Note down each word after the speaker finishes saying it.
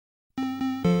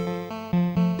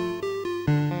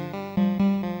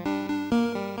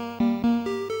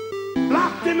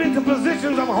into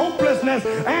positions of hopelessness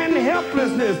and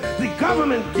helplessness. The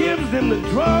government gives them the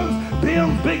drugs,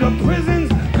 builds bigger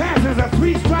prisons, passes a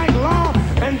 3-strike law,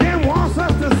 and then wants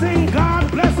us to sing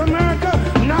God Bless America.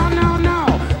 No, no, no.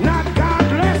 Not God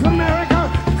Bless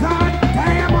America. God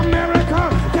damn America.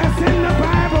 That's in the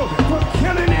Bible for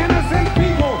killing innocent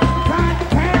people. God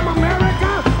damn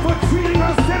America for treating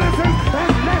us citizens as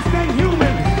less than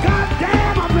human. God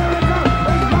damn America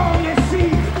as long as she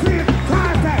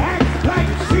tries to act like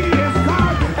she is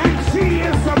God and she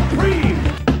is supreme.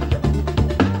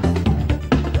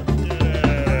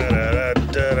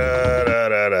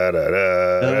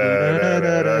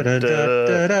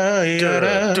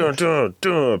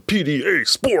 PDA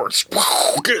Sports,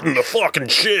 getting the fucking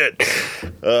shit.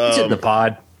 It's in the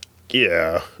pod.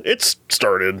 Yeah, it's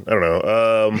started. I don't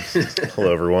know.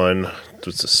 Hello, everyone.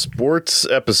 It's a sports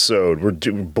episode. We're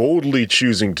boldly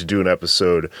choosing to do an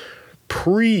episode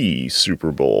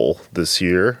pre-Super Bowl this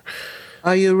year.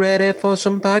 Are you ready for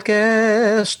some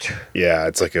podcast? Yeah,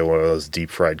 it's like one of those deep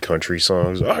fried country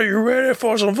songs. Are you ready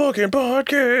for some fucking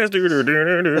podcast? Do you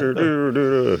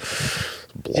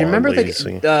remember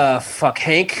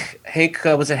Hank,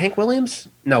 was it Hank Williams?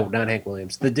 No, not Hank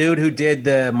Williams. The dude who did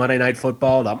the Monday Night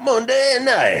Football, the Monday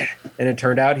Night. And it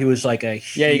turned out he was like a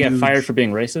huge... Yeah, he got fired for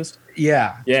being racist?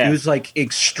 Yeah. He was like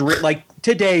extreme, like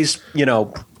today's,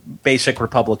 basic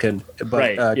Republican,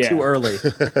 but too early.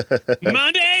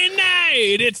 Monday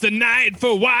night, it's the night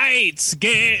for whites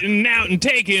getting out and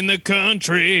taking the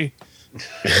country.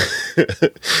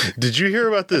 Did you hear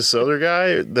about this other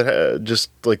guy that had, just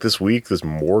like this week, this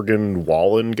Morgan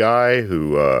Wallen guy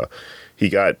who he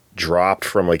got dropped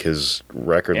from like his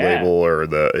record label, or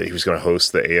he was going to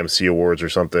host the AMC Awards or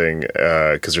something,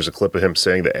 because there's a clip of him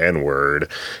saying the N-word,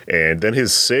 and then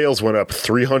his sales went up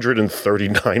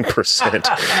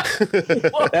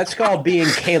 339%. That's called being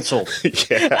canceled.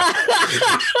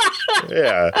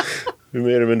 Yeah. We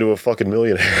made him into a fucking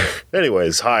millionaire.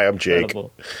 Anyways, hi, I'm Jake.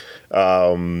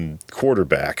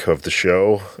 Quarterback of the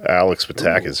show, Alex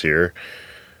Patak is here.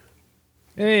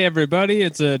 Hey, everybody,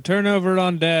 it's a turnover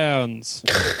on downs.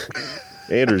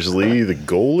 Anders Lee, the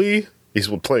goalie. He's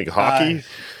playing hockey.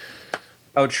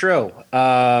 True.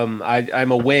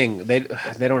 I'm a wing. They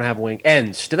don't have wing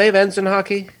ends. Do they have ends in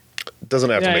hockey? Doesn't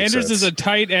have to make Anders sense. is a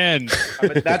tight end.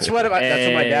 That's what my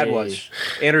dad was.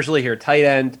 Anders Lee here, tight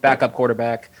end, backup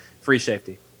quarterback, free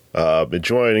safety.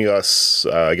 Joining us,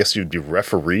 I guess you'd be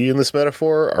referee in this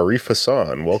metaphor, Arif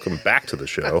Hassan. Welcome back to the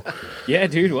show. Yeah,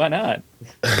 dude, why not?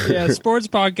 Yeah, sports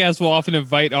podcasts will often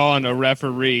invite on a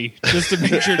referee just to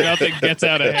make sure nothing gets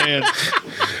out of hand.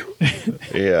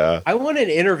 Yeah. I want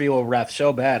to interview a ref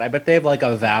so bad. I bet they have like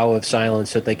a vow of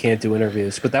silence that they can't do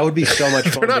interviews. But that would be so much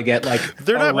fun to get like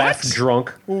a ref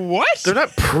drunk. What? They're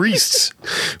not priests.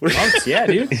 Monks, yeah,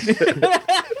 dude.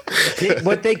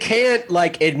 But they can't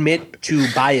like admit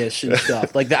to bias and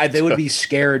stuff. Like they would be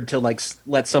scared to like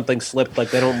let something slip. Like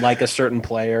they don't like a certain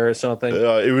player or something.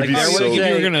 It would be so. You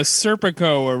were gonna Serpico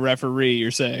a referee.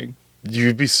 You're saying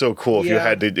you'd be so cool if you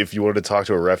had to. If you wanted to talk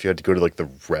to a ref, you had to go to like the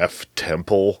ref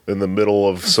temple in the middle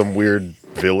of some weird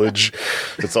village.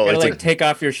 It's all like take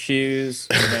off your shoes.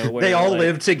 They all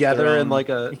live together in like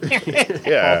a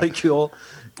molecule.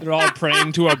 They're all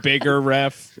praying to a bigger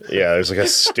ref. Yeah, there's like a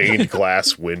stained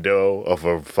glass window of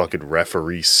a fucking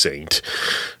referee saint.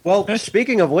 Well,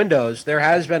 speaking of windows, there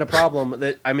has been a problem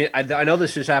that I know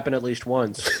this has happened at least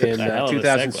once in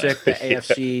 2006, the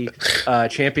AFC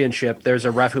championship. There's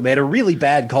a ref who made a really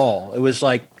bad call. It was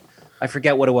like, I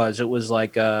forget what it was. It was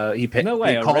like he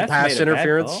called pass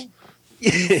interference.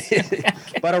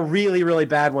 But a really, really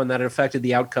bad one that affected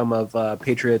the outcome of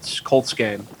Patriots Colts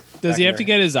game. Does he have to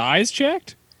get his eyes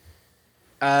checked?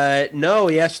 No,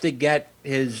 he has to get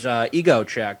his ego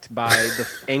checked by the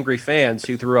angry fans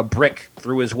who threw a brick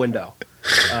through his window.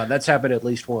 That's happened at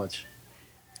least once.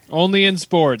 Only in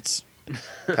sports.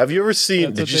 Have you ever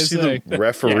seen? Did you see the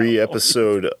referee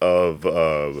episode of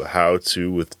How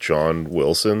To with John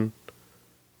Wilson?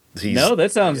 No,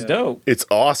 that sounds dope. It's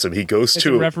awesome. He goes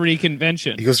to a referee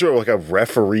convention. He goes to like a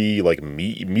referee like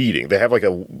meeting. They have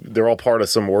they're all part of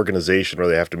some organization where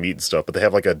they have to meet and stuff. But they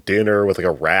have like a dinner with like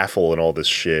a raffle and all this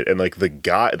shit. And like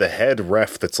the head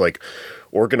ref that's like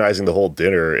organizing the whole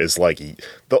dinner is like,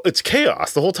 it's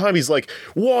chaos. The whole time he's like,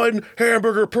 1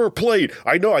 hamburger per plate.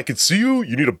 I know, I can see you.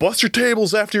 You need to bust your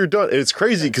tables after you're done. And it's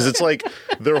crazy because it's like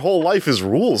their whole life is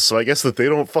rules. So I guess that they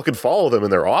don't fucking follow them in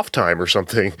their off time or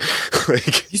something.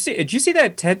 Did you see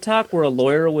that TED Talk where a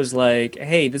lawyer was like,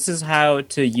 hey, this is how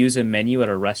to use a menu at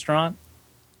a restaurant?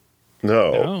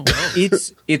 No.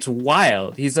 It's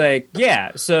wild. He's like,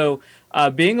 yeah, so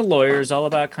being a lawyer is all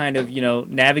about kind of,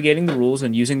 navigating the rules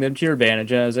and using them to your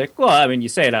advantage. And I was like, well, I mean, you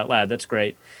say it out loud. That's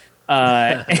great.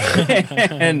 And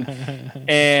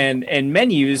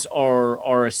menus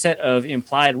are a set of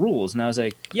implied rules. And I was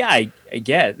like, yeah, I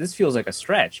get it. This feels like a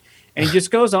stretch. And he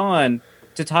just goes on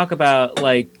to talk about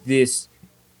like this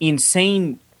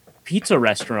insane pizza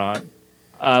restaurant,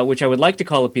 which I would like to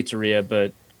call a pizzeria,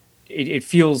 but it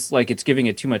feels like it's giving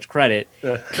it too much credit,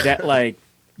 that like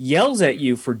yells at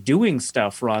you for doing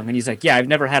stuff wrong. And he's like, yeah, I've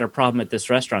never had a problem at this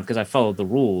restaurant because I followed the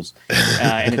rules.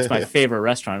 And it's my favorite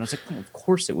restaurant. And I was like, of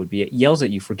course it would be. It yells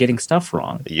at you for getting stuff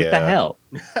wrong. Yeah. What the hell?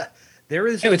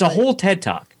 It's a whole TED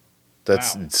Talk.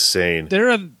 That's insane.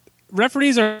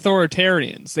 Referees are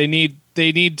authoritarians. They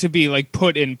need to be like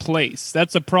put in place.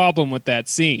 That's the problem with that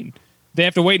scene. They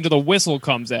have to wait until the whistle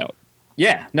comes out.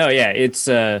 Yeah. No, yeah. It's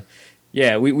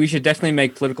we should definitely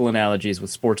make political analogies with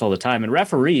sports all the time, and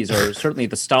referees are certainly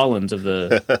the Stalins of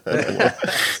the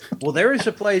world. Well, there is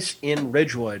a place in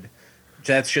Ridgewood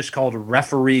that's just called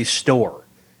Referee Store,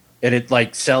 and it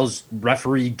like sells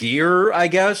referee gear, I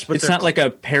guess. But it's not like a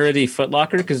parody Foot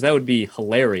Locker, because that would be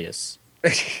hilarious.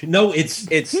 No, it's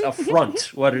a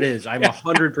front. What it is, I'm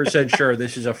 100% sure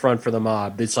this is a front for the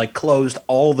mob. It's like closed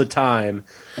all the time.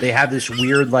 They have this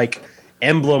weird like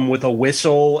emblem with a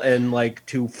whistle and like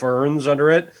two ferns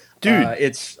under it. Dude,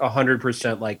 it's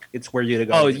 100% like it's where you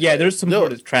go. Oh yeah, there's some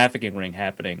sort of trafficking ring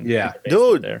happening. Yeah,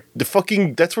 dude,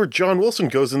 that's where John Wilson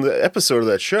goes in the episode of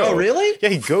that show. Oh really? Yeah,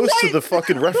 he goes to the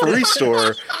fucking referee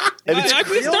store. And I'm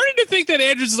starting to think that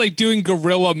Andrew's like doing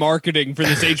guerrilla marketing for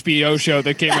this HBO show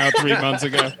that came out 3 months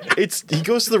ago. He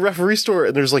goes to the referee store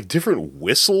and there's like different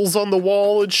whistles on the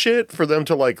wall and shit for them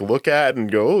to like look at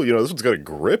and go, oh, this one's got a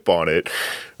grip on it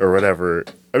or whatever.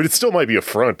 I mean, it still might be a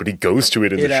front, but he goes to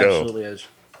it in the show. It absolutely is.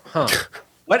 Huh.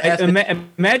 What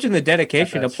imagine the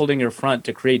dedication of holding your front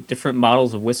to create different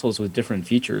models of whistles with different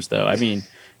features, though. I mean,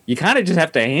 you kind of just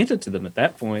have to hand it to them at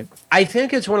that point. I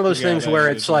think it's one of those things where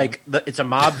it's like it's a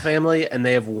mob family and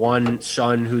they have one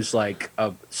son who's like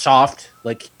a soft,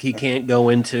 like he can't go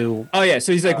into. Oh yeah,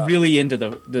 so he's like really into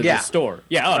the store.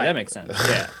 Yeah, that makes sense.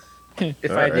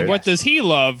 Yeah. What does he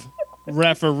love?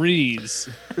 Referees.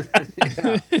 That's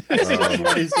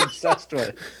what he's obsessed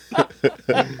with.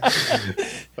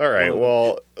 All right.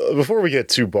 Well, before we get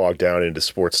too bogged down into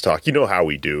sports talk, you know how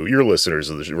we do. You're listeners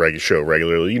of the show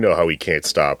regularly. You know how we can't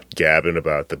stop gabbing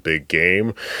about the big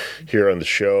game here on the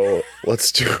show.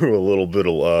 Let's do a little bit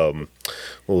of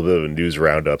a news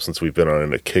roundup since we've been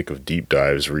on a kick of deep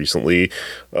dives recently.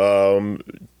 To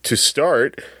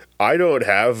start, I don't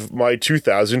have my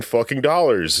 $2,000 fucking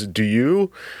dollars. Do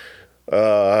you?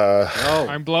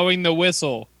 I'm blowing the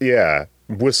whistle. Yeah,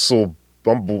 whistle.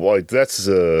 Like that's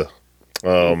a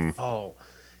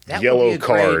that yellow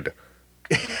card.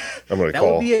 I'm gonna that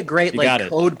call. Would be a great like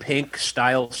Code Pink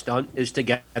style stunt is to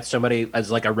get somebody as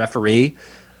like a referee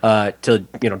to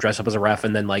dress up as a ref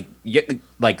and then like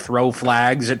throw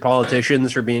flags at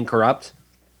politicians for being corrupt.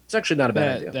 It's actually not a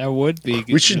bad idea. That would be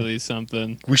really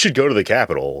something. We should go to the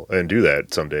Capitol and do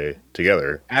that someday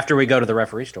together. After we go to the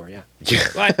referee store, yeah.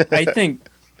 Well, I think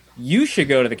you should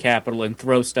go to the Capitol and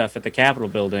throw stuff at the Capitol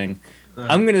building.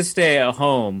 I'm going to stay at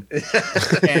home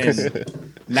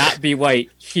and not be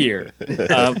white here.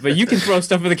 But you can throw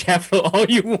stuff at the Capitol all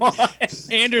you want.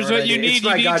 Anders, what you need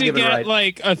to get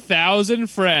like 1,000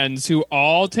 friends who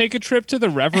all take a trip to the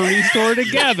referee store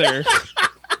together.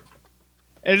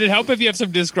 And it'd help if you have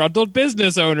some disgruntled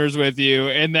business owners with you,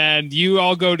 and then you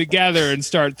all go together and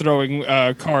start throwing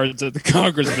cards at the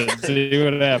congressman. See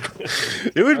what happens.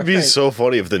 It would be so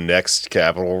funny if the next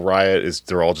Capitol riot is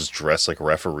they're all just dressed like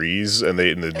referees, and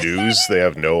in the news they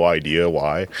have no idea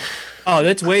why. Oh,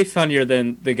 that's way funnier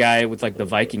than the guy with like the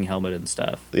Viking helmet and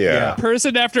stuff. Yeah.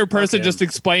 Person after person just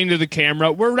explained to the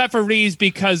camera, we're referees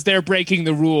because they're breaking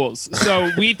the rules. So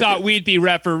we thought we'd be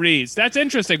referees. That's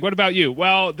interesting. What about you?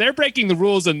 Well, they're breaking the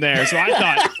rules in there. So I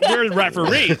thought we're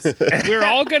referees. We're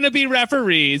all going to be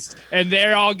referees and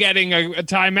they're all getting a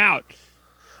timeout.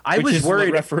 I was worried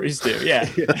what referees do. Yeah.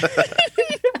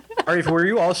 Arif, were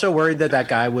you also worried that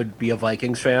guy would be a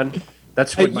Vikings fan?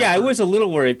 That's what I was a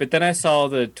little worried, but then I saw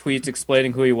the tweets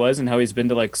explaining who he was and how he's been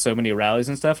to like so many rallies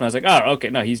and stuff, and I was like, oh, okay,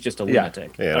 no, he's just a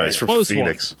lunatic. Yeah, he's from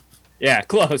Phoenix. Yeah,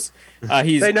 close.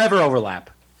 They never overlap.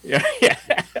 Yeah.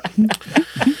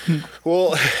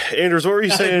 Well, Anders, what were you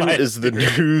saying is the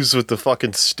news with the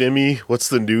fucking stimmy? What's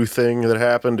the new thing that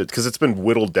happened? Because it's been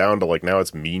whittled down to like now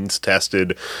it's means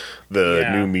tested. The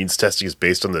new means testing is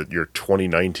based on your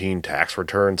 2019 tax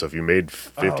return. So if you made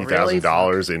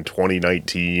 $50,000 in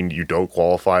 2019, you don't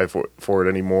qualify for it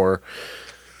anymore.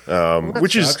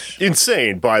 Which sucks. Is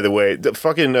insane, by the way. The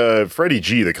fucking Freddie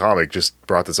G, the comic, just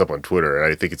brought this up on Twitter,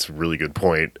 and I think it's a really good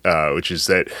point, which is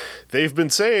that they've been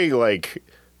saying, like,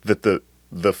 that the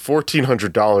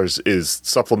 $1,400 is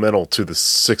supplemental to the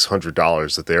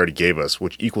 $600 that they already gave us,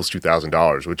 which equals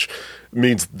 $2,000, which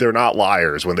means they're not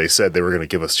liars when they said they were going to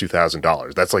give us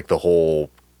 $2,000. That's like the whole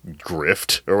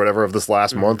grift or whatever of this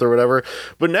last month or whatever.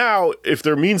 But now, if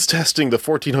they're means testing the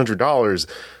 $1,400,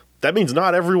 that means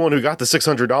not everyone who got the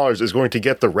 $600 is going to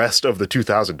get the rest of the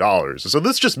 $2,000. So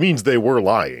this just means they were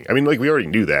lying. I mean, like, we already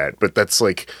knew that, but that's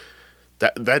like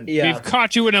that. Yeah. We've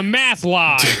caught you in a math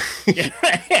lie.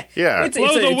 Yeah,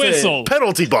 blow the whistle.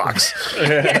 Penalty box.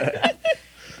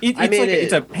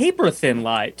 It's a paper thin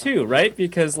lie too, right?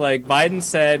 Because like Biden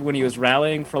said when he was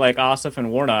rallying for like Ossoff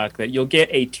and Warnock that you'll get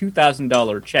a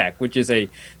 $2,000 check, which is a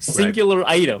singular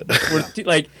item.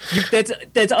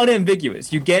 That's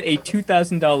unambiguous. You get a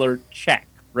 $2,000 check,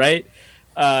 right?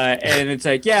 And it's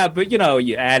like, yeah, but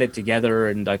you add it together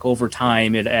and like over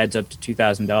time it adds up to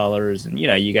 $2,000, and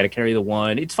you got to carry the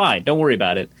one. It's fine. Don't worry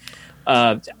about it.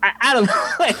 I don't know.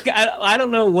 Like, I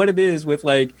don't know what it is with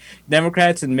like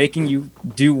Democrats and making you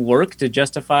do work to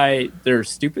justify their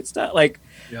stupid stuff. Like,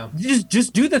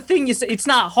 just do the thing you say. It's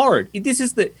not hard. This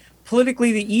is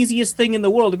politically the easiest thing in the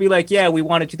world to be like, yeah, we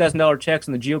wanted $2,000 checks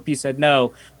and the GOP said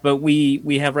no, but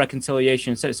we have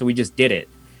reconciliation, so we just did it.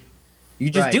 You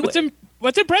just do it.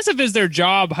 What's impressive is their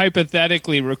job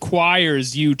hypothetically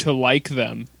requires you to like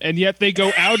them, and yet they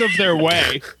go out of their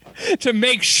way to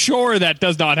make sure that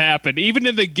does not happen, even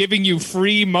in the giving you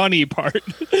free money part.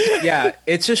 Yeah,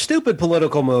 it's a stupid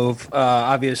political move.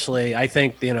 Obviously, I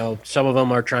think some of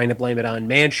them are trying to blame it on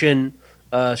Manchin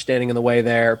standing in the way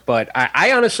there, but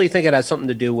I honestly think it has something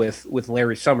to do with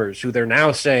Larry Summers, who they're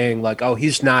now saying like, oh,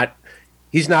 he's not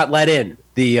let in.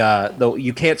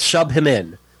 You can't sub him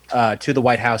in to the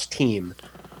White House team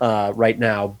right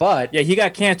now. But yeah, he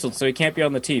got canceled, so he can't be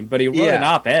on the team. But he wrote an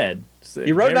op-ed.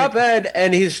 He wrote an op-ed,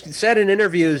 and he's said in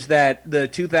interviews that the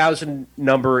 2,000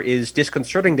 number is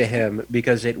disconcerting to him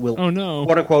because it will,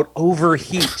 quote unquote,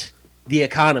 overheat the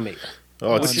economy.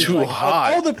 Oh, it's too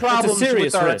hot. All the problems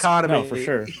with our economy, no, for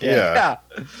sure. Yeah.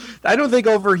 I don't think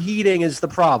overheating is the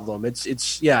problem. It's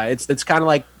kind of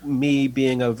like me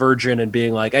being a virgin and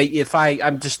being like,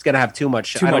 I'm just gonna have too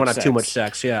much. I don't want to have too much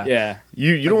sex. Yeah. Yeah.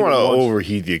 You don't want to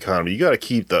overheat the economy. You got to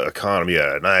keep the economy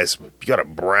at a nice. You got to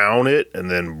brown it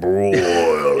and then broil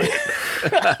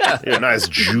it. A nice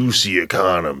juicy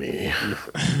economy.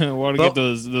 Want to get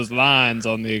those lines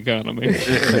on the economy.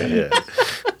 Yeah.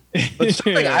 But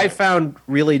something I found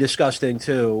really disgusting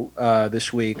too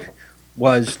this week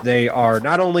was they are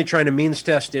not only trying to means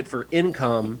test it for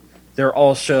income, they're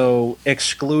also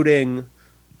excluding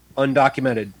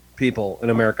undocumented people in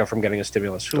America from getting a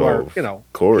stimulus who are,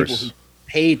 of course, people who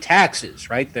pay taxes,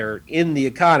 right? They're in the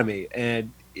economy,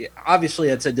 and obviously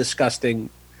it's a disgusting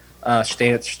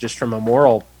stance just from a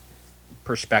moral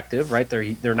perspective, right?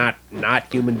 They're not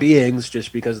human beings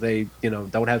just because they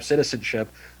don't have citizenship,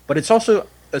 but it's also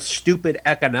a stupid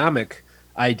economic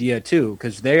idea too,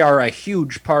 because they are a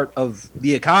huge part of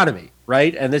the economy,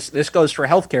 right? And this goes for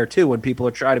healthcare too. When people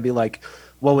are trying to be like,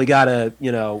 well, we gotta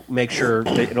make sure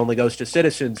that it only goes to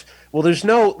citizens. Well, there's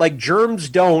no germs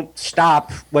don't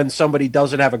stop when somebody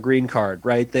doesn't have a green card,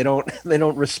 right? They don't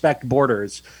respect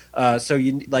borders. So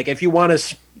if you want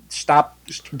to stop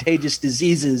contagious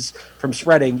diseases from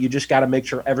spreading, you just got to make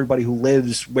sure everybody who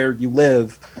lives where you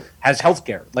live has health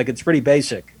care. Like, it's pretty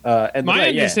basic. And my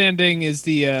understanding is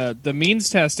the means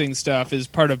testing stuff is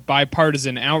part of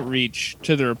bipartisan outreach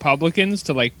to the Republicans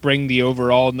to bring the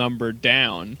overall number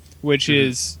down, which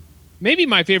is maybe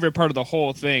my favorite part of the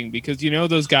whole thing, because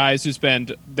those guys who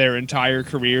spend their entire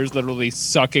careers literally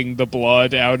sucking the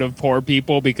blood out of poor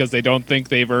people because they don't think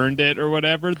they've earned it or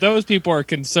whatever. Those people are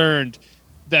concerned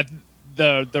that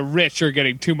the rich are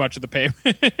getting too much of the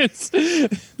payments.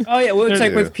 Oh yeah, well, it's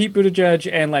like with Pete Buttigieg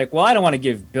and I don't want to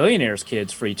give billionaires'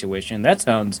 kids free tuition. That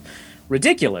sounds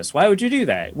ridiculous. Why would you do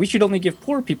that? We should only give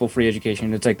poor people free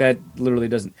education. It's like that literally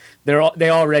doesn't. They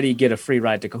already get a free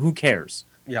ride to go. Who cares?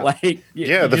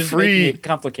 Yeah, the free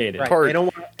complicated part they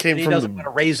don't doesn't want to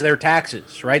raise their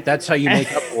taxes, right? That's how you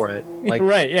make up for it.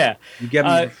 Right? Yeah, you give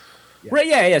them. Yeah. Right,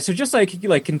 yeah. So just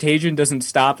like contagion doesn't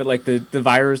stop at the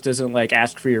virus doesn't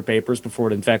ask for your papers before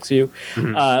it infects you.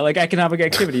 Mm-hmm. Economic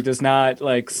activity does not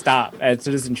stop at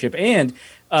citizenship. And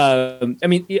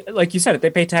like you said,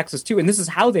 they pay taxes too, and this is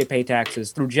how they pay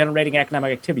taxes, through generating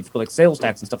economic activity, through sales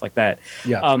tax and stuff like that.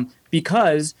 Yeah.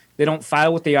 Because they don't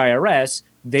file with the IRS,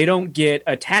 they don't get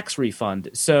a tax refund.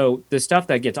 So the stuff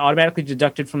that gets automatically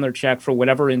deducted from their check for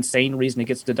whatever insane reason it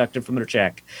gets deducted from their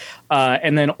check,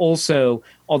 and then also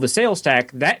all the sales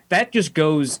tax that just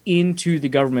goes into the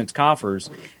government's coffers,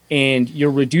 and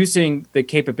you're reducing the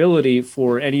capability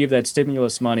for any of that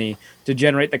stimulus money to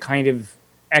generate the kind of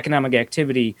economic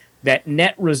activity that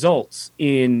net results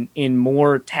in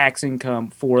more tax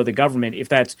income for the government, if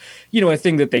that's, a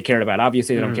thing that they cared about.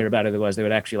 Obviously, they don't care about it, otherwise they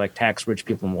would actually tax rich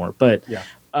people more. But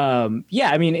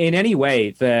I mean, in any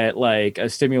way that a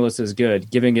stimulus is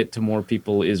good, giving it to more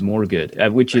people is more good,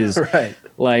 which is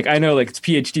right. I know it's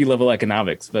PhD level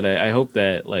economics, but I hope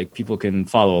that people can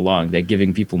follow along that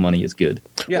giving people money is good.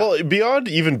 Yeah. Well, beyond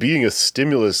even being a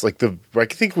stimulus, I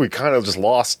think we kind of just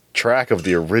lost track of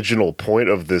the original point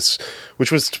of this, which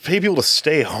was to pay people to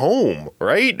stay home,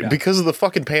 right? Yeah. Because of the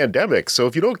fucking pandemic. So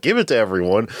if you don't give it to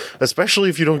everyone, especially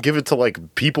if you don't give it to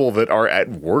people that are at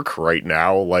work right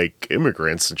now, like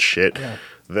immigrants and shit,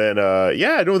 then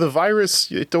the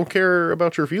virus, it don't care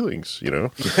about your feelings,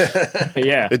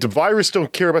 Yeah. The virus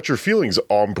don't care about your feelings,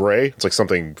 hombre. It's like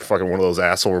something fucking one of those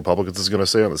asshole Republicans is going to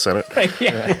say on the Senate.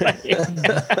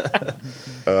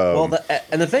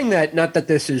 And the thing that, not that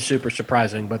this is super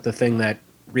surprising, but the thing that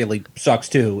really sucks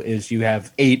too is you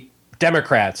have 8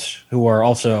 Democrats who are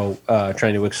also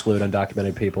trying to exclude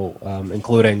undocumented people,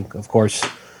 including, of course,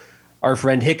 our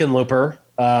friend Hickenlooper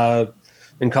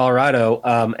in Colorado.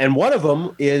 And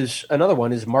another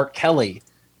one is Mark Kelly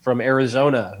from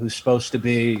Arizona, who's supposed to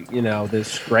be,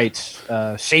 this great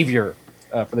savior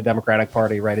for the Democratic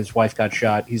Party, right? His wife got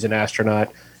shot. He's an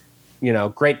astronaut.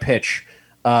 Great pitch.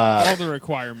 All the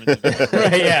requirements.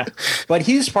 Right, yeah. But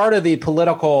he's part of the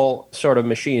political sort of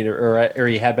machine, or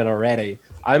he had been already.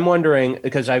 I'm wondering,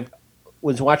 because I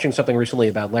was watching something recently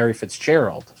about Larry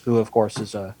Fitzgerald, who, of course,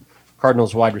 is a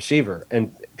Cardinals wide receiver,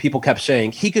 and people kept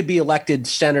saying he could be elected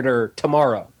senator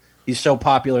tomorrow. He's so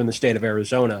popular in the state of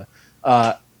Arizona.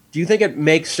 Do you think it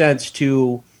makes sense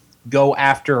to go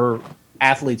after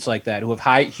athletes like that who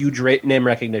have huge name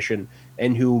recognition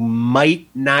and who might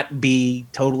not be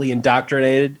totally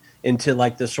indoctrinated into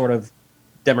this sort of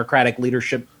democratic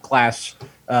leadership class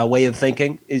way of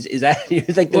thinking? Is that, do you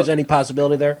think there's any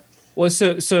possibility there? Well,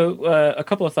 so a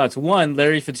couple of thoughts. One,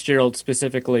 Larry Fitzgerald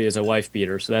specifically is a wife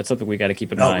beater, so that's something we got to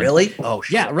keep in mind. Oh, really? Oh,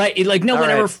 shit. Yeah, right. No one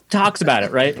ever talks about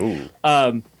it, right?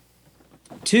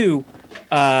 Two,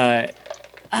 my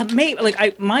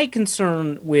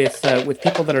concern with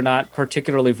people that are not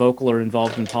particularly vocal or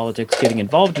involved in politics getting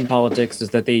involved in politics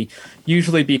is that they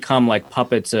usually become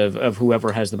puppets of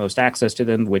whoever has the most access to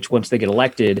them, which once they get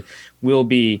elected will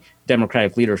be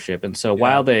Democratic leadership. And so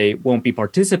while they won't be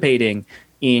participating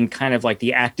in kind of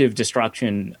the active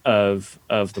destruction of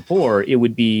the poor, it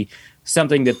would be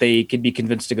something that they could be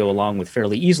convinced to go along with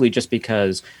fairly easily just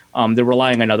because they're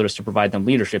relying on others to provide them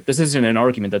leadership. This isn't an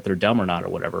argument that they're dumb or not or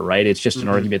whatever, right? It's just an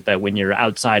argument that when you're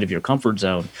outside of your comfort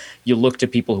zone, you look to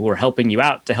people who are helping you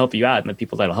out to help you out, and the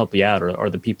people that'll help you out are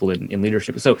the people in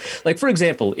leadership. So, for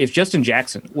example, if Justin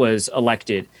Jackson was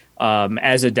elected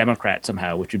as a Democrat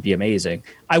somehow, which would be amazing,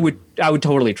 I would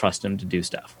totally trust him to do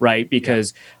stuff, right?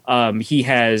 Because he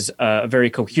has a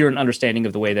very coherent understanding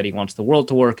of the way that he wants the world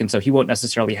to work, and so he won't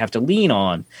necessarily have to lean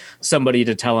on somebody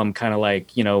to tell him kind of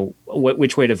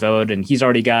which way to vote, and he's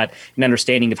already got an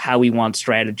understanding of how he wants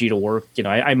strategy to work.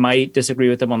 I might disagree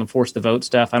with him on the force the vote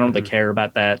stuff. I don't really care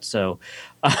about that, so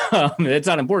it's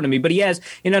not important to me. But he has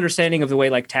an understanding of the way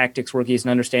tactics work. He has an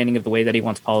understanding of the way that he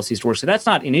wants policies to work. So that's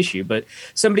not an issue. But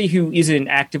somebody who isn't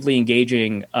actively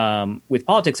engaging with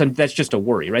politics, and that's just a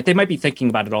worry, right? They might be thinking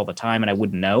about it all the time, and I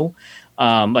wouldn't know.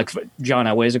 John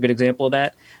Elway is a good example of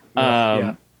that.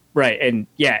 Right,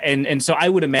 and so I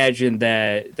would imagine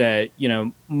that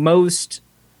most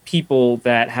people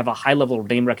that have a high level of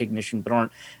name recognition but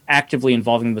aren't actively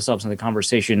involving themselves in the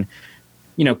conversation,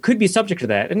 could be subject to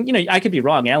that. And, I could be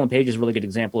wrong. Alan Page is a really good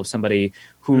example of somebody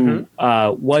who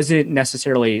wasn't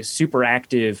necessarily super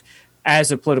active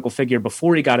as a political figure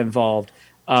before he got involved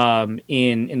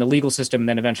in the legal system, and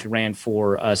then eventually ran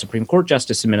for Supreme Court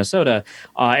justice in Minnesota,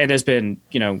 and has been,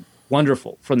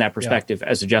 wonderful from that perspective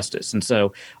as a justice. And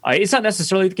so it's not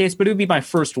necessarily the case, but it would be my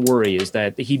first worry is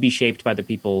that he'd be shaped by the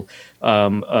people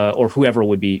or whoever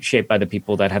would be shaped by the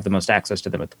people that have the most access to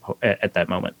them at that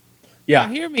moment. Yeah.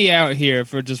 Now, hear me out here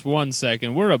for just 1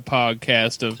 second. We're a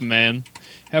podcast of men.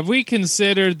 Have we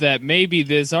considered that maybe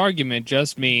this argument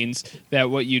just means that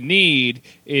what you need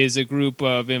is a group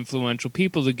of influential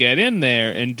people to get in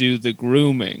there and do the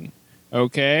grooming?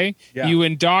 Okay, Yeah. you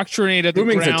indoctrinate at the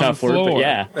Grooming's a ground tough floor.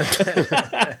 word,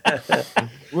 but yeah.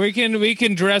 We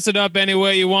can dress it up any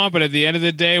way you want, but at the end of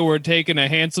the day, we're taking a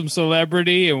handsome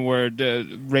celebrity and we're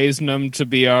raising them to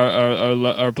be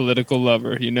our political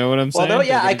lover. You know what I'm saying? no,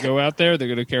 yeah, they're gonna go out there. They're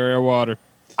gonna carry our water.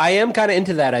 I am kind of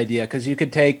into that idea because you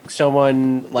could take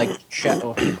someone like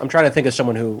I'm trying to think of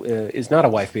someone who is not a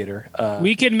wife beater.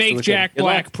 We can make was Jack a-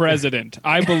 Black president.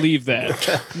 I believe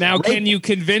that. Now, can you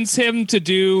convince him to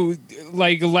do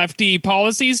like lefty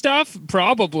policy stuff?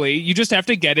 Probably. You just have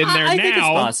to get in there I think it's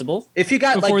now possible. If you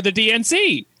got before like, the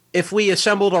DNC. if we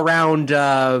assembled around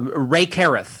Ray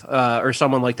Kareth or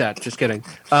someone like that, just kidding.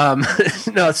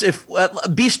 No, it's if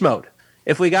Beast Mode.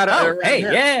 If we got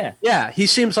yeah, he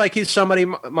seems like he's somebody,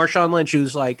 Marshawn Lynch,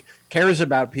 who's like cares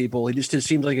about people. He just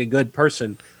seems like a good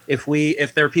person. If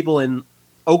there are people in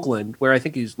Oakland, where I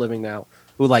think he's living now,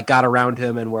 who like got around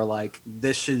him and were like,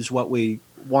 "This is what we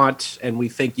want, and we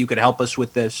think you could help us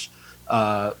with this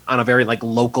on a very like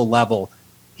local level,"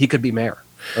 he could be mayor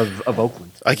of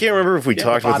Oakland. I can't remember if we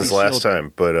talked about Bobby this last Seale.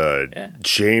 time, but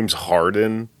James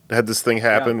Harden had this thing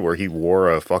happen where he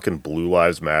wore a fucking Blue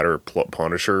Lives Matter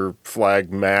Punisher flag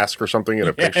mask or something in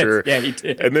a picture. Yeah, he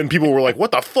did. And then people were like,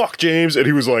 "What the fuck, James?" And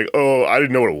he was like, "Oh, I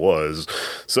didn't know what it was."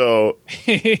 So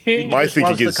my Loves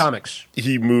thinking the is comics.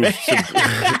 he moved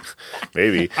to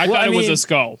maybe. I thought it was a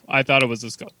skull. I thought it was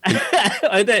a skull.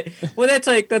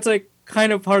 That's like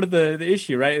kind of part of the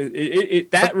issue, right?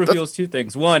 That reveals two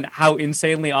things. One, how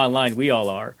insanely online we all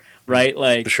are, right?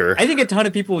 Like, Sure. I think a ton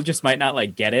of people just might not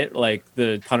like get it, like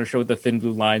the Punisher with the thin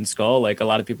blue line skull. Like a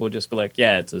lot of people would just be like,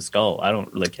 "Yeah, it's a skull. I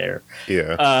don't really care,"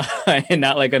 Yeah. and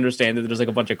not like understand that there's like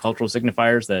a bunch of cultural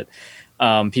signifiers that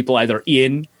people either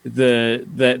in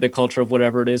the culture of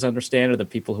whatever it is understand, or the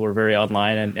people who are very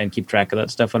online and keep track of that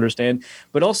stuff understand.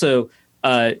 But also,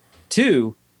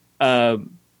 two.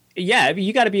 Yeah, I mean,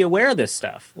 you got to be aware of this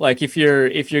stuff. Like if you're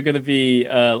going to be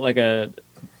like a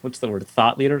what's the word,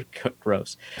 thought leader,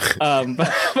 gross.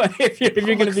 But if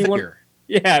you're going to be one,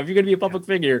 if you're going to be a public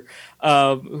figure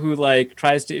who like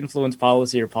tries to influence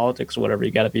policy or politics or whatever,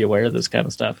 you got to be aware of this kind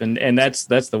of stuff. And that's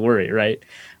the worry, right?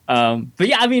 But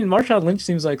yeah, I mean, Marshawn Lynch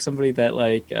seems like somebody that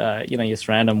like you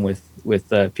surround him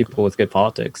with people with good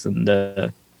politics, and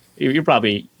you're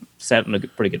probably set in a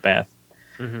pretty good path.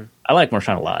 Mm-hmm. I like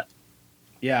Marshawn a lot.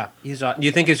 Yeah, he's. Do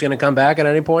you think he's going to come back at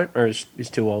any point, or is he's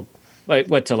too old? Like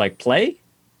what, to like play?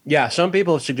 Yeah, some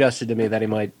people have suggested to me that he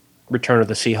might return to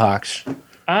the Seahawks.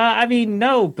 I mean,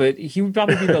 no, but he would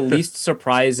probably be the least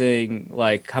surprising,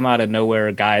 like come out of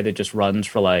nowhere guy that just runs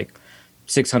for like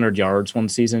 600 yards one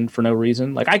season for no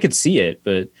reason. Like I could see it,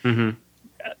 but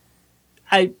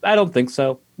I don't think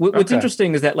so. What's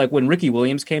interesting is that like when Ricky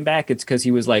Williams came back, it's because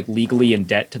he was like legally in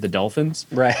debt to the Dolphins,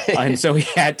 right? And so he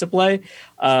had to play.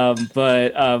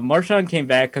 But Marshawn came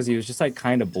back because he was just like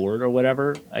kind of bored or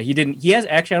whatever. He has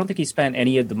actually. I don't think he spent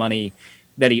any of the money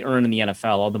that he earned in the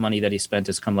NFL. All the money that he spent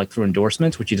has come like through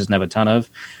endorsements, which he doesn't have a ton of.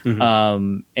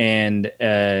 And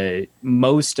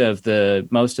most of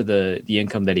the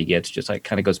income that he gets just like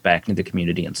kind of goes back into the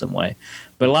community in some way.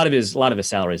 But a lot of his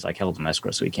salary is like held in escrow,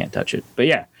 so he can't touch it. But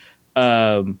yeah.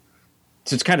 So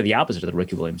it's kind of the opposite of the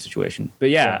Ricky Williams situation.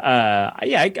 But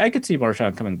I could see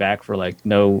Marshawn coming back for like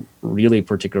no really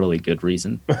particularly good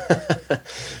reason.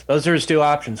 Those are his two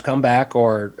options: come back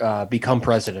or become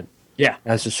president. Yeah,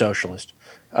 as a socialist.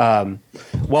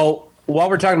 Well, while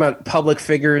we're talking about public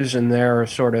figures and their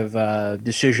sort of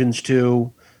decisions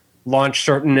to launch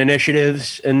certain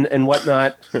initiatives and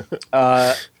whatnot,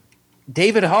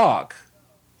 David Hogg,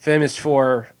 famous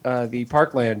for the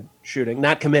Parkland shooting,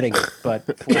 not committing it, but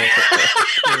for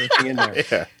being in there.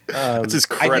 Yeah. That's his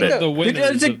credit.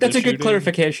 That's a good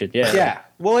clarification. Yeah. Yeah.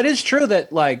 Well, it is true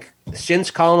that like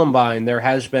since Columbine, there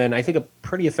has been, I think, a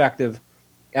pretty effective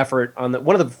effort on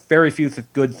one of the very few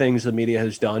good things the media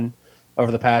has done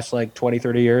over the past like 20,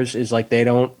 30 years is like they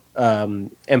don't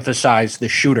emphasize the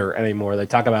shooter anymore. They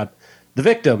talk about the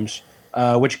victims,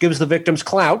 which gives the victims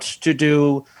clout to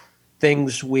do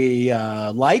things we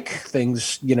like,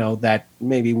 things, that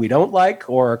maybe we don't like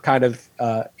or kind of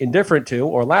indifferent to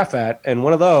or laugh at. And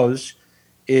one of those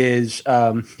is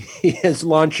he is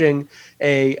launching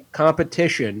a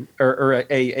competition or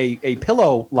a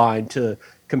pillow line to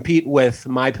compete with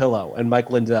MyPillow and Mike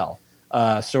Lindell.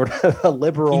 Sort of a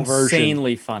liberal version.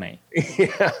 Insanely funny.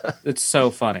 Yeah. It's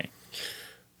so funny.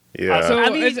 Yeah.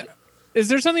 So is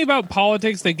there something about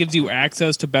politics that gives you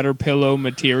access to better pillow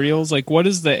materials? Like, what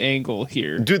is the angle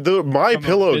here? Dude, the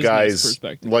MyPillow guy's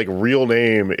like real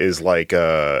name is like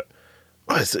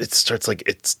it starts like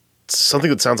it's something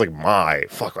that sounds like I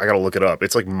gotta look it up.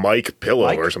 It's like Mike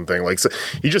Pillow or something. Like so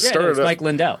he just started Mike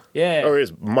Lindell. Yeah. Oh,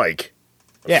 it's Mike.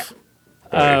 Yeah.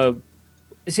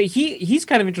 So he's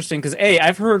kind of interesting because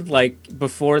I've heard like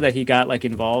before that he got like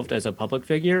involved as a public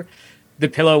figure, the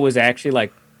pillow was actually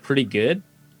like pretty good.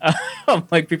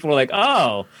 Like people were like,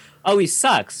 oh, he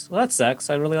sucks. Well, that sucks.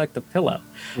 I really like the pillow.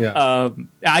 Yeah.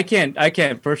 I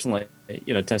can't personally,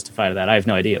 testify to that. I have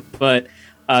no idea, but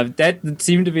that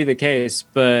seemed to be the case.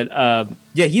 But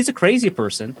yeah, he's a crazy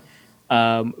person.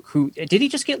 Who did he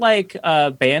just get like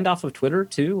banned off of Twitter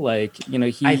too? Like,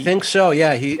 I think so.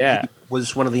 Yeah, he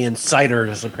was one of the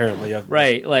insiders apparently.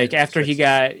 Right, like after he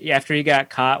got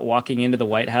caught walking into the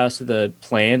White House with a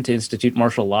plan to institute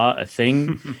martial law, a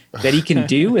thing that he can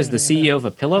do as the CEO of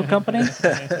a pillow company.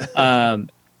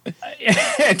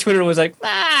 Twitter was like,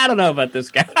 I don't know about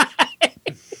this guy.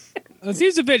 It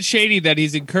seems a bit shady that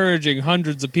he's encouraging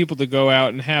hundreds of people to go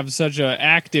out and have such an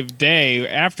active day.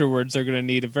 Afterwards, they're going to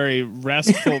need a very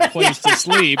restful place to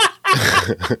sleep.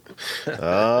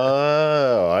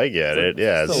 Oh, I get it.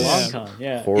 Yeah, it's a long con.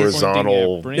 Yeah,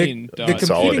 horizontal brain. The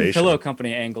competing pillow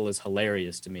company angle is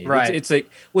hilarious to me. Right. It's like,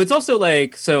 well, it's also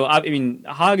like, so I mean,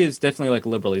 Hogg is definitely like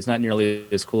liberal. He's not nearly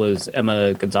as cool as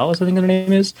Emma Gonzalez, I think her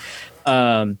name is.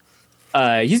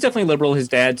 He's definitely liberal. His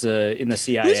dad's in the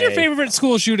CIA. Who's your favorite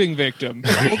school shooting victim?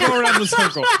 We'll go around the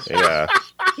circle. Yeah.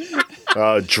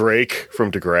 Drake from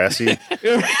Degrassi.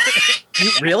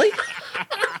 Really?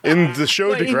 In the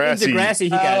show in Degrassi, he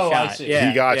got shot. Yeah,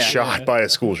 he got shot by a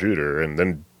school shooter, and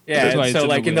then so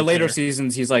like in the later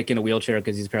seasons, he's like in a wheelchair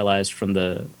because he's paralyzed from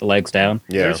the legs down.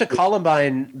 Yeah. There's a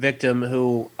Columbine victim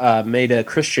who made a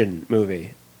Christian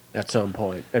movie at some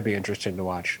point. That'd be interesting to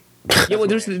watch. Yeah, well,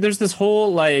 there's this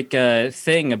whole like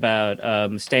thing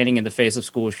about standing in the face of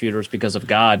school shooters because of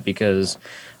God. Because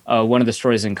one of the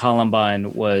stories in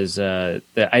Columbine was that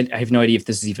I have no idea if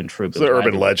this is even true. It's an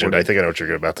urban legend. I think I know what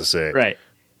you're about to say. Right.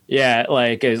 Yeah,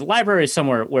 like a library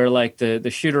somewhere where like the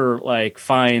shooter like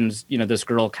finds this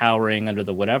girl cowering under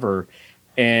the whatever,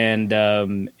 and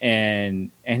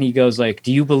he goes like,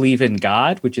 "Do you believe in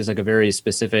God?" Which is like a very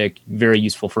specific, very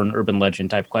useful for an urban legend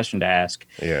type question to ask.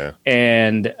 Yeah.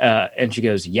 And she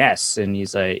goes, "Yes." And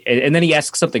he's like, and then he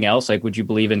asks something else like, "Would you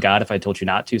believe in God if I told you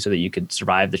not to, so that you could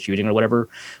survive the shooting or whatever?"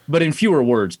 But in fewer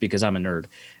words because I'm a nerd.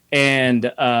 And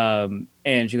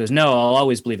she goes, "No, I'll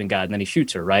always believe in God." And then he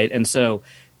shoots her, right? And so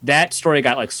that story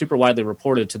got like super widely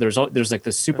reported. So there's like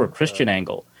this super Christian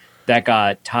angle that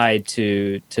got tied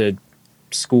to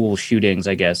school shootings,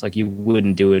 I guess. Like you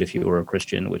wouldn't do it if you were a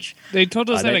Christian, which they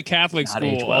told us at a Catholic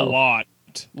school a lot.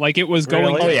 Like it was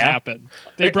going to happen.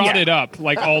 They brought it up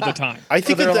like all the time. I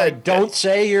think that like, don't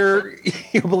say you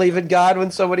believe in God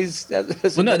when somebody's. Well,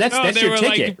 no, that's your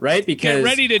ticket, like, right? Because get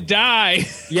ready to die.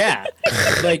 Yeah,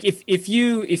 like if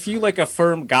you like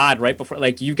affirm God right before,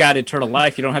 like you got eternal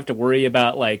life, you don't have to worry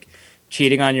about like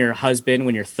cheating on your husband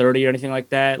when you're 30 or anything like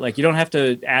that. Like you don't have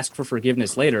to ask for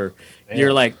forgiveness later. Man.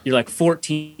 You're like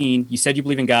 14. You said you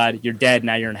believe in God. You're dead.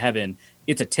 Now you're in heaven.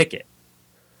 It's a ticket.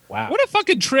 Wow. What a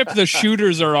fucking trip the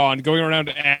shooters are on, going around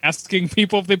asking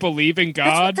people if they believe in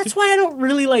God. That's why I don't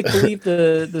really like believe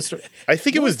the story. I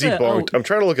think it was debunked. I'm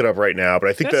trying to look it up right now, but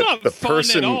I think that the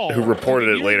person who reported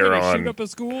it later on shoot up a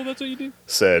school, that's what you do?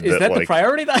 Said is that like, the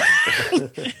priority?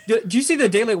 Do you see the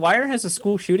Daily Wire has a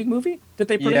school shooting movie that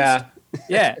they produced?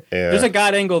 Yeah. There's a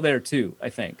God angle there too, I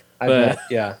think. But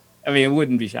yeah. I mean, it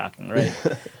wouldn't be shocking, right?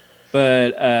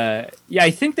 But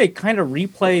I think they kind of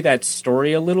replay that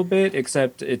story a little bit,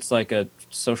 except it's like a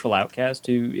social outcast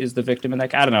who is the victim in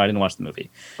that. I don't know. I didn't watch the movie.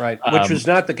 Right, which was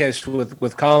not the case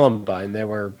with Columbine. They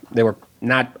were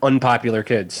not unpopular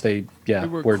kids. They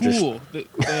were cool. Just they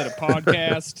had a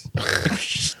podcast.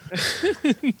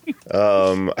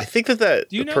 I think that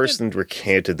the person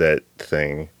recanted that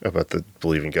thing about the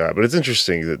believing God, but it's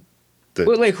interesting that.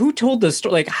 Well, like who told the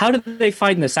story? Like, how did they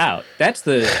find this out? That's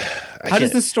the. How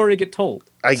does this story get told?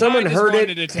 Someone heard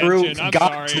it through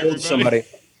God told somebody.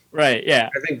 Right. Yeah.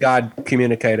 I think God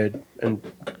communicated and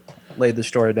laid the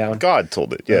story down. God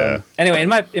told it. Yeah. Anyway,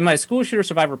 in my school shooter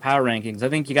survivor power rankings, I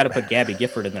think you got to put Gabby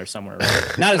Gifford in there somewhere.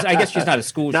 Right? I guess she's not a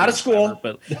school. Not a school,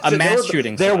 survivor, but a mass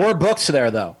shooting. There were books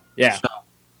there though. Yeah.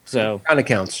 So kind of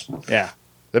counts. Yeah.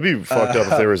 That'd be fucked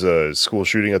up if there was a school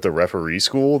shooting at the referee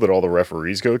school that all the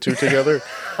referees go to together.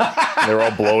 They're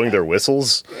all blowing their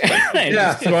whistles.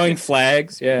 Throwing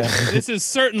flags. Yeah. This is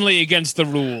certainly against the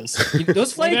rules.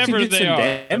 Those flags did some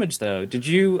damage, though. Did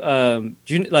you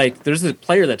like, there's a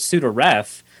player that sued a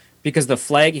ref because the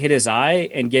flag hit his eye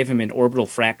and gave him an orbital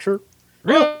fracture.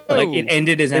 Really? Like, it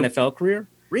ended his NFL career.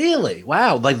 Really?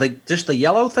 Wow. Like just the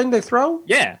yellow thing they throw?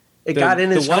 Yeah. It got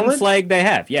in his helmet? The one flag they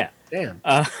have, yeah. Damn.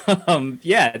 I think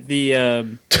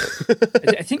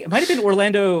it might have been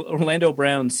Orlando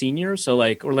Brown Sr. So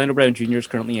like Orlando Brown Jr. is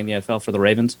currently in the NFL for the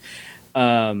Ravens.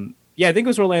 Yeah, I think it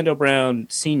was Orlando Brown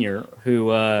Sr.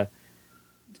 who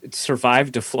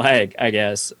survived a flag, I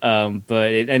guess,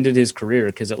 but it ended his career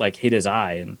because it like hit his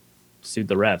eye and sued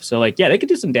the ref. So like, yeah, they could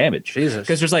do some damage. Jesus,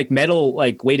 because there's like metal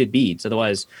like weighted beads.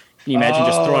 Otherwise, can you imagine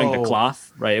just throwing the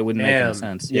cloth? Right, it wouldn't make any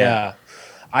sense. Yeah.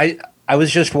 I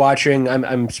was just watching.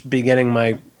 I'm beginning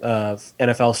my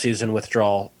NFL season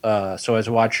withdrawal, so I was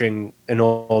watching an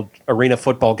old arena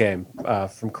football game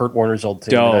from Kurt Warner's old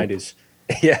team in the 90s.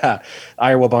 Yeah,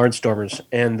 Iowa Barnstormers.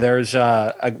 And there's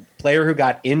a player who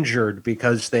got injured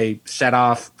because they set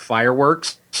off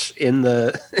fireworks in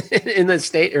the in the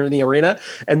state or in the arena,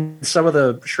 and some of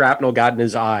the shrapnel got in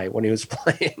his eye when he was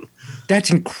playing. That's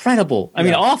incredible. I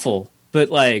mean, awful, but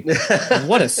like,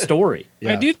 what a story.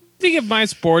 Yeah. I do think if my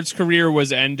sports career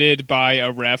was ended by a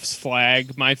ref's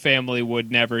flag, my family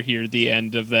would never hear the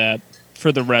end of that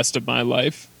for the rest of my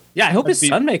life. Yeah, I hope his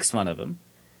son makes fun of him.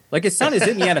 Like, his son is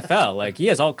in the NFL. Like, he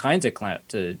has all kinds of clout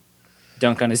to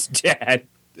dunk on his dad.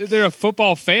 They're a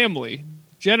football family.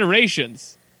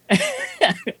 Generations.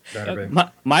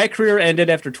 My career ended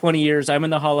after 20 years. I'm in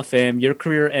the Hall of Fame. Your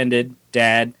career ended,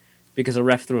 Dad, because a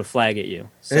ref threw a flag at you.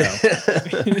 So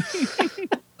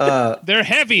they're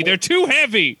heavy. They're too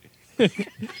heavy.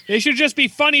 They should just be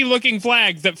funny-looking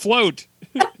flags that float.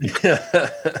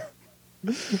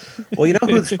 Well, you know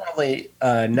who's probably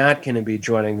not going to be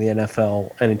joining the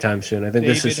NFL anytime soon? I think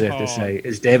this is safe to say,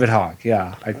 is David Hogg.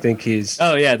 Yeah, I think he's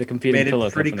the competing made pillow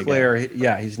it pretty clear.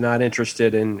 Yeah, he's not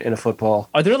interested in a football.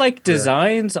 Are there like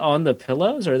designs on the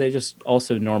pillows, or are they just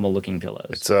also normal looking pillows?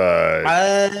 It's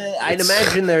I'd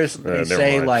imagine there's they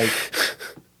say mind. Like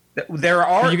there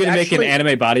are. Are you going to make an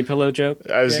anime body pillow joke?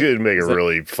 I was going to make a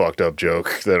really fucked up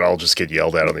joke that I'll just get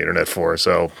yelled at on the internet for.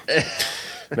 So.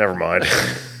 Never mind.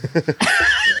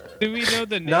 Do we know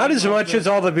the name? Not as much as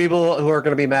all the people who are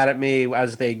going to be mad at me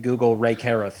as they Google Ray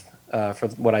Kareth for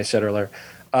what I said earlier.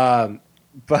 But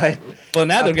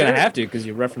now they're going to have to because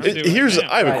you referenced it.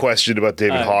 I have a question about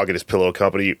David Hogg and his pillow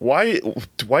company. Why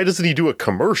doesn't he do a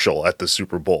commercial at the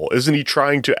Super Bowl? Isn't he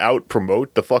trying to out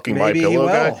promote the fucking My Pillow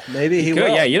guy? Maybe he will.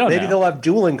 Yeah, you don't Maybe know. They'll have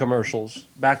dueling commercials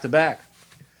back to back.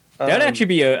 That'd actually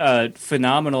be a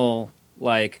phenomenal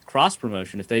like cross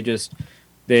promotion if they just.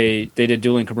 They did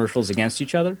dueling commercials against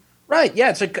each other. Right.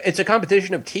 Yeah. It's a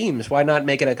competition of teams. Why not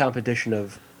make it a competition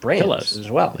of brands pillows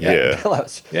as well? Yeah.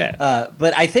 Pillows. Yeah.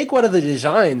 But I think one of the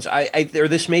designs, or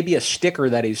this may be a sticker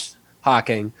that he's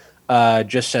hawking,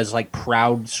 just says like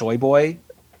 "Proud Soy Boy"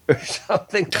 or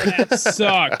something. That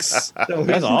sucks. So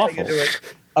that's awful.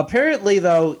 Apparently,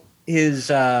 though, his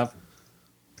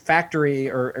factory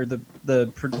or the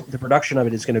production of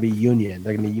it is going to be union.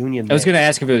 They're going to be union. I was going to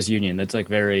ask if it was union. That's like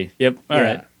very All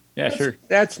right. Yeah, sure.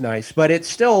 That's nice, but it's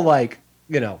still like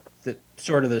the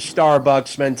sort of the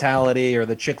Starbucks mentality or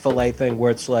the Chick-fil-A thing where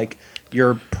it's like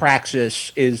your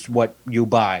praxis is what you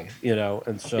buy,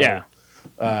 and so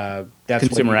that's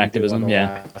consumer activism.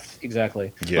 Yeah,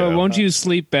 exactly. Yeah. Well, won't you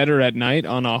sleep better at night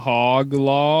on a hog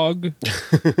log?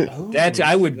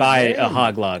 I would buy a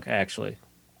hog log actually.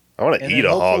 I want to eat a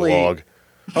hog log.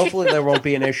 Hopefully there won't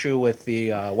be an issue with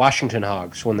the Washington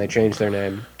Hogs when they change their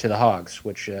name to the Hogs,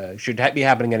 which should be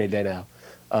happening any day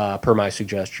now, per my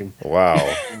suggestion. Wow.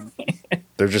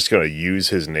 They're just going to use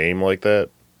his name like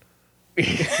that?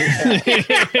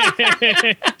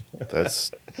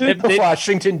 That's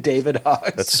Washington David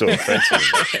Hogs. That's so offensive.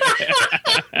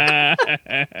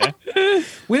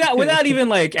 without even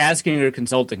like asking or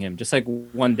consulting him, just like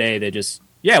one day they just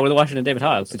we're the Washington David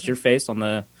Hogs. It's your face on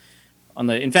the.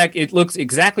 In fact, it looks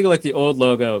exactly like the old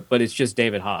logo, but it's just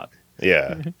David Hogg.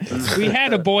 Yeah. We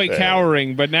had a boy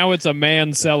cowering, but now it's a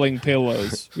man selling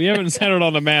pillows. We haven't settled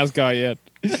on the mascot yet.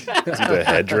 The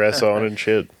headdress on and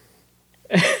shit.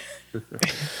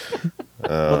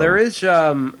 Well, there is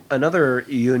another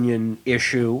union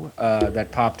issue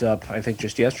that popped up, I think,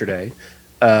 just yesterday.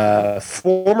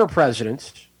 Former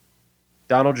president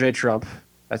Donald J. Trump,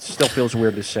 that still feels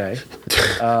weird to say,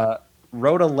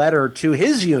 wrote a letter to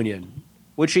his union,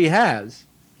 which he has.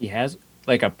 He has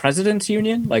like a president's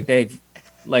union, like they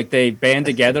band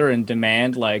together and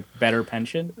demand like better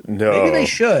pension. No, maybe they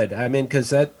should. I mean, because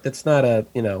that's not a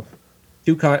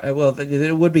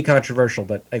it would be controversial,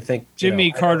 but I think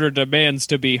Jimmy Carter demands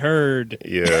to be heard.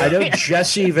 Yeah, I know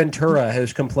Jesse Ventura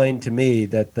has complained to me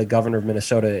that the governor of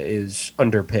Minnesota is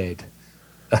underpaid.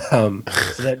 So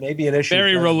that may be an issue.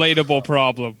 Very relatable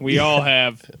problem. We all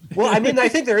have. Well, I mean, I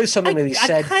think there is something to be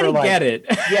said for like. Get it?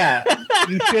 Yeah,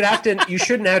 you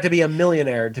shouldn't have to be a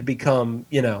millionaire to become.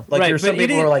 There's some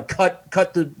people who are like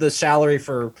cut the salary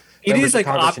for. It is like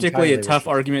optically a tough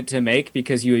argument to make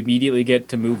because you immediately get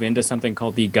to move into something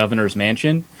called the governor's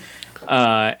mansion,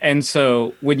 And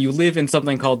so when you live in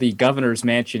something called the governor's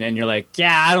mansion and you're like,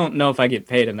 yeah, I don't know if I get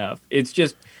paid enough. It's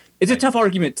a tough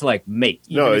argument to like make,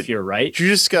 even if you're right. You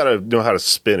just got to know how to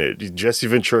spin it. Jesse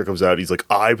Ventura comes out. He's like,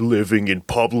 I'm living in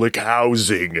public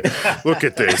housing. Look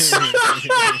at this.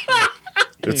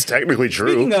 It's technically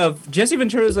true. Speaking of, Jesse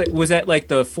Ventura was at like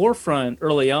the forefront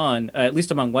early on, at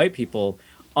least among white people,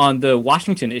 on the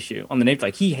Washington issue, on the name.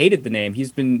 Like, he hated the name.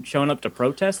 He's been showing up to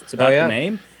protests about the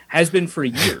name. Has been for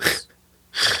years.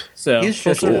 So he's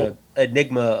just an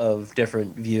enigma of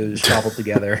different views cobbled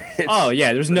together. Oh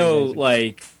yeah, there's no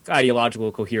like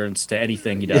ideological coherence to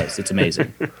anything he does. It's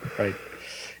amazing. Right.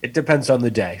 It depends on the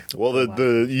day. Well,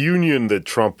 the union that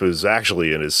Trump is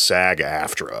actually in is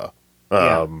SAG-AFTRA,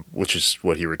 which is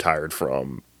what he retired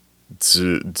from.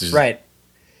 Right.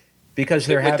 Because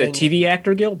they're having the TV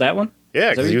Actor Guild, that one?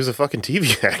 Yeah, because he was a fucking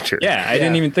TV actor. Yeah, I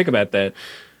didn't even think about that.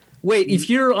 Wait, if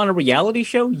you're on a reality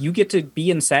show, you get to be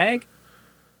in SAG?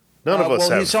 None of us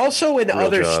have. He's also in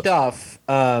other stuff.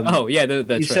 That's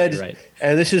right.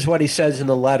 And this is what he says in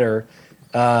the letter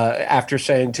after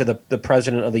saying to the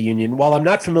president of the union, while I'm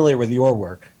not familiar with your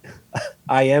work,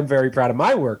 I am very proud of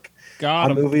my work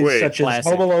on movies such as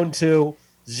Home Alone 2,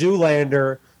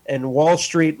 Zoolander, and Wall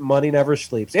Street Money Never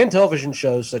Sleeps, and television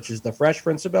shows such as The Fresh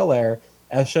Prince of Bel-Air,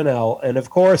 SNL, and of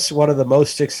course, one of the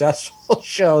most successful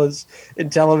shows in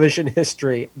television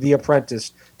history, The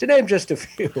Apprentice, to name just a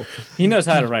few. He knows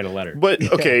how to write a letter. But,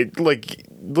 okay,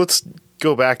 let's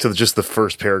go back to just the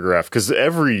first paragraph, because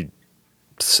every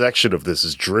section of this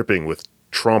is dripping with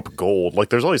Trump gold. Like,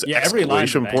 there's all these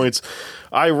exclamation points.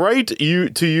 I write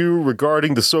to you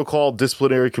regarding the so-called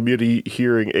disciplinary committee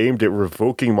hearing aimed at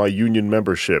revoking my union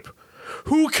membership.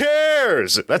 Who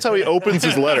cares? That's how he opens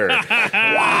his letter.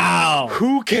 Wow.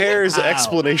 Who cares? Wow.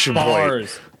 Exclamation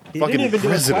point. He didn't even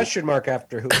do a question mark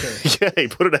after who cares. Yeah, he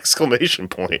put an exclamation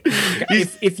point.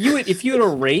 If you had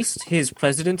erased his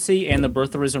presidency and the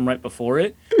birtherism right before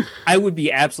it, I would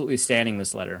be absolutely standing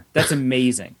this letter. That's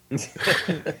amazing.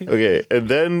 Okay, and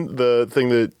then the thing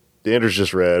that Anders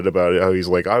just read about how he's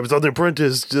like, I was on The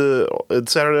Apprentice at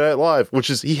Saturday Night Live, which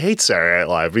is, he hates Saturday Night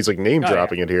Live. He's like name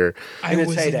dropping it here. I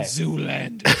was in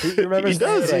Zoolander. He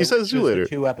does. He says Zoolander.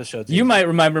 2 episodes. You might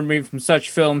remember me from such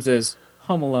films as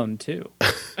Home Alone 2.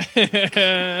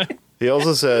 He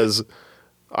also says,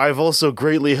 I've also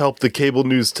greatly helped the cable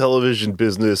news television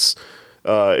business,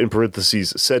 in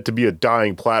parentheses, said to be a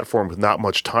dying platform with not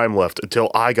much time left until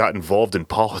I got involved in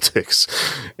politics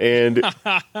and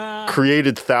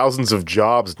created thousands of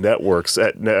jobs at networks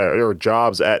such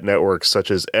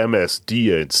as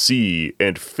MSDNC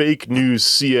and fake news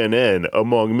CNN,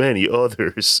 among many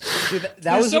others. Dude,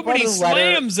 There's so many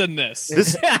slams in this.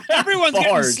 Everyone's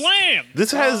getting slammed. This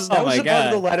has that was a part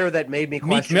of the letter that made me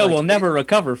question. Meek Mill will never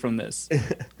recover from this.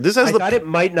 I thought it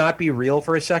might not be real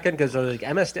for a second because I was like,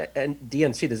 MSDNC,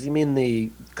 does he mean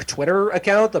the Twitter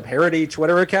account, the parody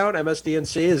Twitter account,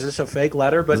 MSDNC? Is this a fake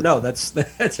letter? But no, that's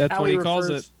what he calls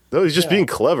it. No, he's just being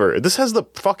clever. This has the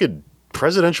fucking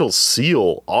presidential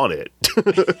seal on it.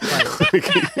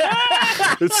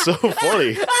 It's so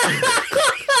funny.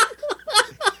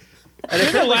 And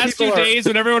in the last few days,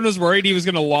 when everyone was worried he was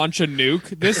going to launch a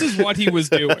nuke, this is what he was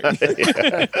doing.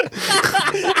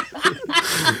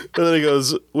 And then he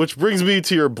goes, which brings me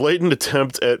to your blatant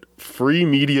attempt at free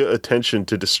media attention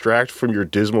to distract from your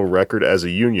dismal record as a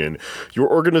union. Your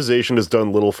organization has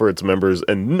done little for its members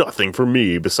and nothing for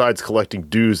me besides collecting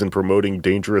dues and promoting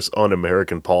dangerous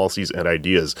un-American policies and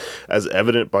ideas, as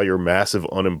evident by your massive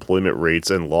unemployment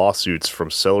rates and lawsuits from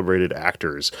celebrated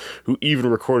actors who even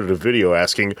recorded a video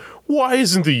asking, why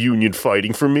isn't the union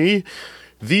fighting for me?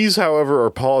 These, however, are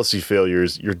policy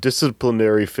failures. Your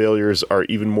disciplinary failures are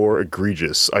even more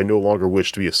egregious. I no longer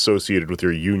wish to be associated with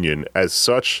your union. As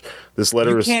such, this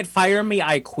letter is... You can't fire me,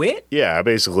 I quit? Yeah,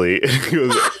 basically.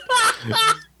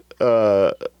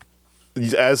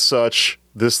 As such,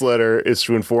 this letter is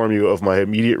to inform you of my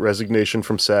immediate resignation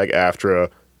from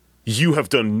SAG-AFTRA. You have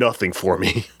done nothing for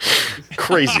me.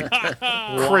 Crazy.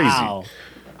 Wow. Crazy.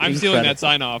 I'm stealing that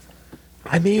sign off.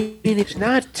 I mean, it's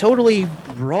not totally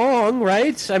wrong,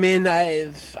 right? I mean, I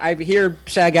hear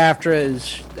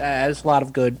SAG-AFTRA has a lot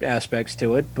of good aspects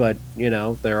to it, but, you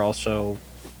know, they're also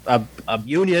a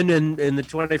union in the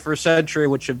 21st century,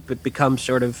 which have become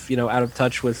sort of, you know, out of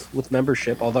touch with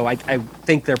membership, although I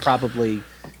think they're probably,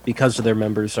 because of their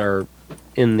members are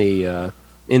in the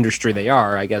industry they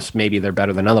are, I guess maybe they're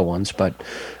better than other ones, but,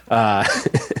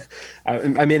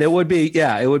 I mean, it would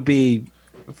be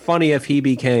funny if he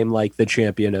became like the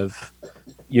champion of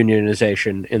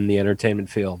unionization in the entertainment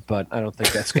field, but I don't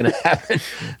think that's going to happen.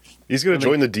 He's going to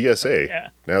join the DSA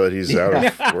now that he's out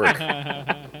of work.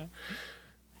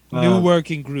 New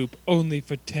working group, only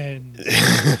for 10.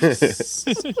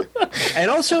 And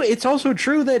also, it's also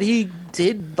true that he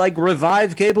did like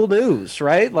revive cable news,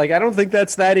 right? Like, I don't think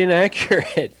that's that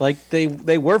inaccurate. Like,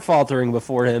 they were faltering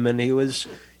before him, and he was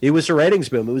a ratings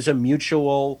boom. It was a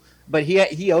mutual, but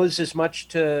he owes as much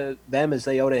to them as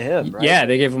they owe to him, right? Yeah,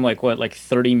 they gave him like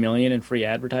 $30 million in free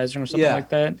advertising or something like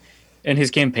that. And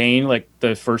his campaign, like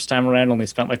the first time around, only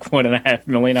spent like $1.5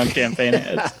 million on campaign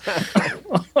ads.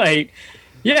 Like.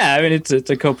 Yeah, I mean it's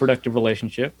a co-productive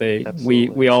relationship.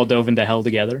 We all dove into hell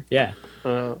together. Yeah.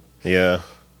 Yeah.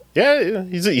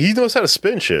 He knows how to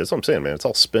spin shit. That's what I'm saying, man. It's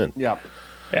all spin. Yeah.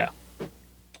 Yeah.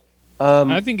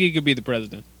 I think he could be the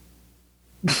president.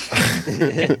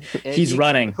 He's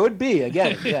running. Could be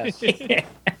again. Yes. Depending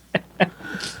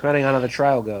on how the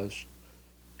trial goes,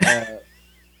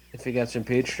 if he gets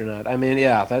impeached or not. I mean,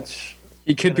 yeah, that's.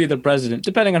 He could be the president,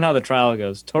 depending on how the trial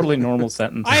goes. Totally normal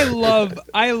sentence. I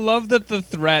love that the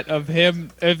threat of him,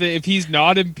 if he's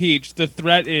not impeached, the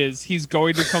threat is he's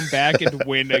going to come back and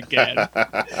win again.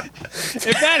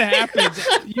 If that happens,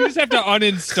 you just have to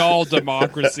uninstall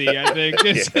democracy, I think.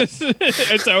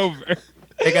 It's over.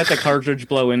 They got the cartridge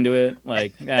blow into it.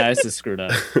 Like, this is screwed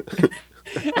up.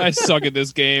 I suck at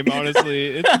this game,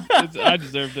 honestly. I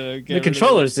deserve to get the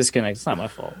controller's disconnected. It's not my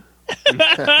fault.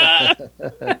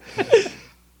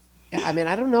 Yeah, I mean,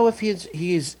 I don't know if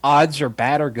his odds are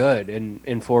bad or good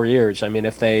in 4 years. I mean,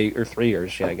 or 3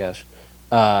 years, I guess.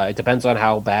 It depends on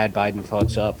how bad Biden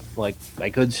fucks up. Like, I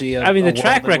could see. The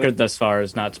track record thus far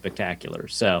is not spectacular.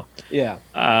 So yeah,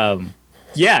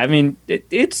 yeah. I mean,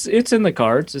 it's in the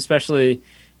cards, especially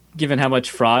given how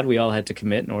much fraud we all had to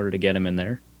commit in order to get him in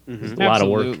there. Mm-hmm. A lot of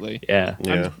work.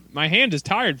 Yeah. My hand is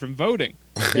tired from voting.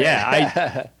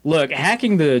 Yeah, look,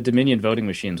 hacking the Dominion voting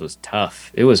machines was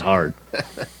tough. It was hard.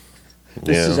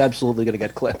 This is absolutely going to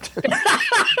get clipped.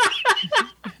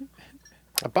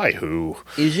 By who?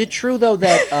 Is it true, though,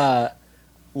 that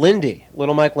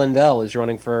Little Mike Lindell is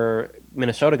running for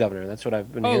Minnesota governor? That's what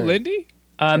I've been hearing. Oh, Lindy?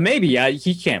 Maybe.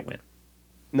 He can't win.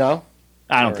 No?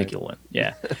 I don't think he'll win.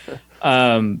 Yeah.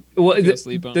 Well,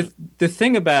 the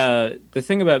thing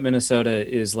about Minnesota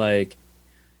is like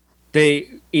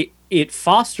it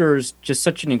fosters just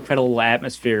such an incredible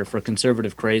atmosphere for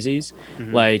conservative crazies.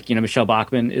 Mm-hmm. Like, Michelle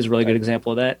Bachmann is a really good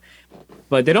example of that.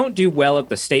 But they don't do well at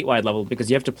the statewide level because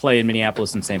you have to play in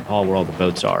Minneapolis and St. Paul where all the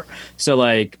votes are. So,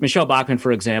 like, Michelle Bachmann,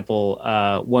 for example,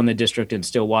 won the district in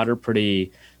Stillwater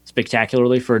pretty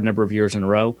spectacularly for a number of years in a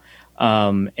row.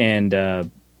 And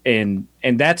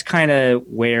that's kind of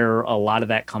where a lot of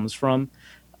that comes from,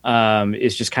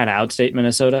 is just kind of outstate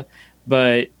Minnesota.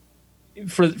 But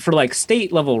for like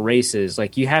state level races,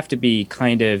 like you have to be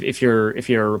kind of, if you're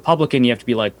a Republican, you have to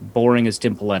be like boring as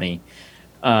Tim Pawlenty.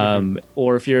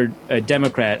 Or if you're a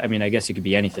Democrat, I mean, I guess you could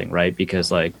be anything, right?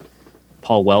 Because like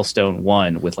Paul Wellstone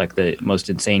won with like the most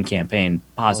insane campaign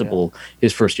possible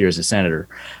his first year as a senator.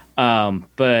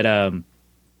 But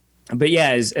yeah,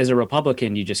 as a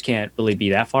Republican, you just can't really be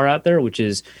that far out there, which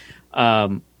is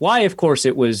why, of course,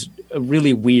 it was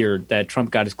really weird that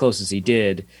Trump got as close as he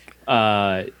did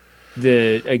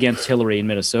against Hillary in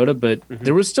Minnesota. But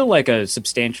there was still like a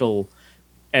substantial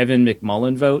Evan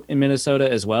McMullin vote in Minnesota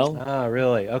as well. Oh,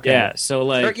 really? Okay. Yeah. So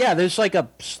like, there's like a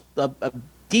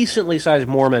decently sized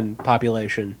Mormon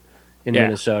population in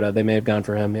Minnesota. They may have gone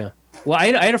for him. Yeah. Well,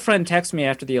 I had a friend text me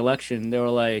after the election. They were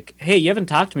like, "Hey, you haven't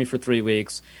talked to me for 3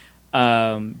 weeks.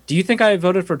 Do you think I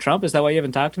voted for Trump? Is that why you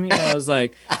haven't talked to me?" And I was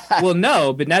like, "Well,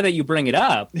 no, but now that you bring it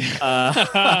up,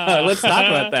 let's talk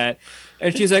about that."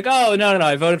 And she's like, "Oh, no,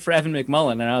 I voted for Evan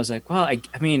McMullin." And I was like, "Well, I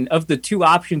mean, of the two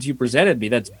options you presented me,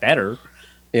 that's better."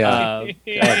 Yeah.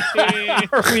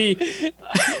 Are we?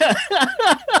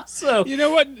 So you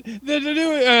know what?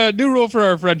 The new rule for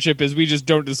our friendship is we just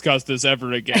don't discuss this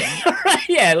ever again.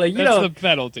 Yeah, like that's the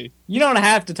penalty. You don't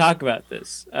have to talk about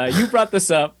this. You brought this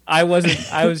up. I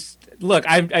was. Look,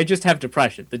 I just have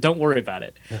depression. But don't worry about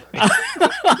it.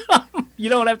 You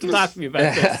don't have to talk to me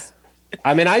about this.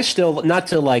 I mean, I still, not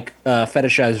to like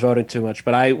fetishize voting too much,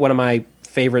 but one of my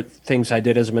favorite things I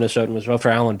did as a Minnesotan was vote for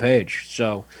Alan Page.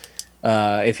 So.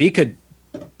 If he could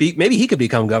maybe he could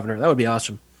become governor. That would be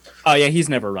awesome. Oh yeah, he's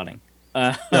never running.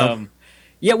 No.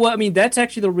 Yeah, well, I mean, that's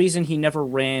actually the reason he never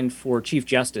ran for Chief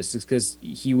Justice, is because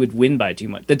he would win by too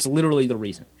much. That's literally the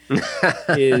reason.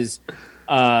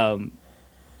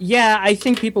 Yeah, I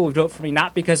think people would vote for me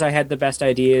not because I had the best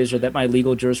ideas or that my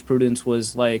legal jurisprudence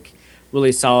was like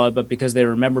really solid, but because they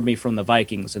remember me from the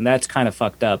Vikings, and that's kind of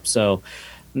fucked up. So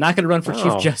I'm not going to run for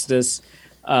Chief Justice.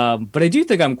 But I do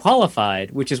think I'm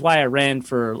qualified, which is why I ran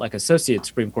for like associate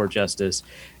Supreme Court justice,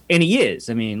 and he is.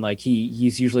 I mean, like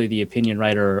he's usually the opinion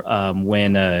writer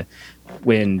when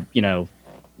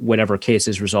whatever case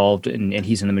is resolved, and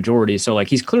he's in the majority. So like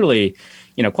he's clearly,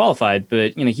 qualified,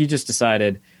 but he just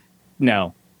decided,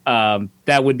 no,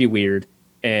 that would be weird,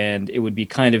 and it would be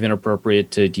kind of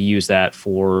inappropriate to use that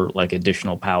for like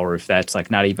additional power if that's like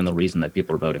not even the reason that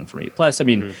people are voting for me. Plus, I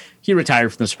mean, he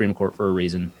retired from the Supreme Court for a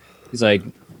reason. He's like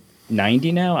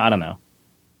 90 now. I don't know.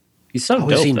 He's so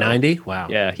dope. Is he 90? Wow.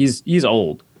 Yeah, he's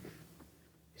old.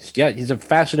 Yeah, he's a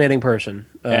fascinating person.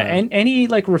 And he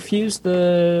like refused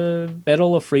the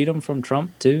Medal of Freedom from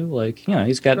Trump too. Like,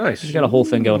 he's got a whole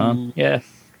thing going on. Yeah.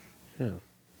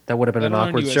 That would have been an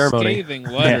awkward ceremony. Scathing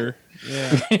letter.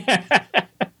 Yeah.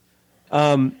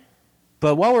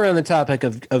 But while we're on the topic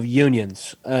of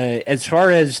unions, as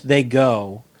far as they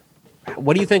go,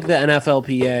 what do you think the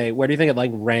NFLPA? Where do you think it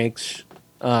like ranks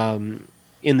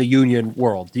in the union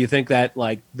world? Do you think that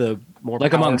like the more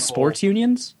like among sports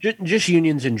unions, just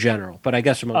unions in general? But I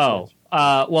guess among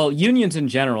sports. Well, unions in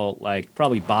general, like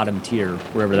probably bottom tier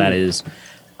wherever that is.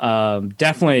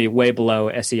 Definitely way below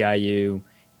SEIU,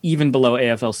 even below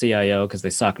AFL-CIO because they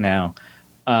suck now.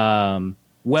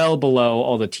 Well below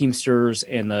all the Teamsters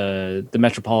and the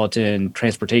Metropolitan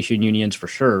Transportation Unions for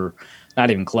sure.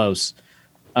 Not even close.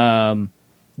 Yeah.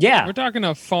 We're talking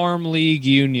a farm league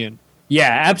union.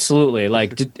 Yeah, absolutely.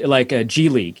 Like a G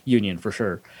League union for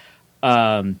sure.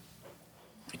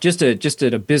 Just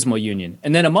an abysmal union.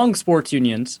 And then among sports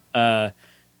unions,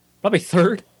 probably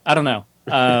third. I don't know.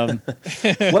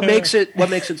 What makes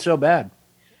it so bad?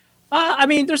 I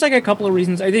mean, there's like a couple of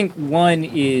reasons. I think one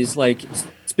is like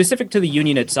specific to the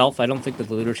union itself. I don't think that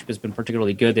the leadership has been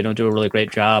particularly good. They don't do a really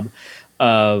great job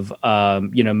of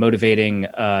motivating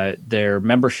their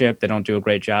membership. They don't do a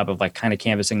great job of like kind of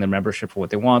canvassing their membership for what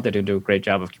they want. They don't do a great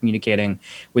job of communicating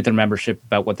with their membership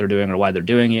about what they're doing or why they're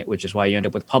doing it, which is why you end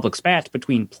up with public spats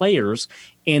between players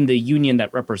and the union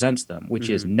that represents them, which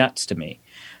is nuts to me.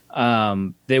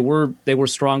 They were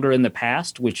stronger in the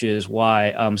past, which is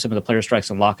why some of the player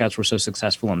strikes and lockouts were so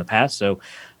successful in the past. So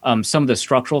some of the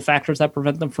structural factors that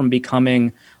prevent them from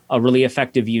becoming a really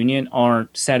effective union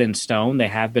aren't set in stone. They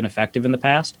have been effective in the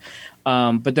past.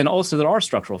 But then also there are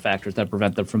structural factors that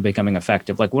prevent them from becoming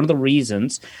effective. Like one of the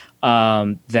reasons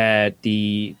that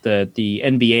the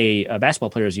NBA Basketball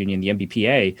Players Union, the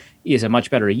NBPA, is a much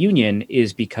better union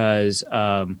is because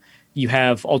you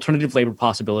have alternative labor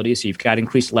possibilities. So you've got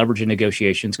increased leverage in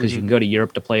negotiations because you can go to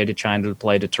Europe to play, to China to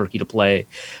play, to Turkey to play,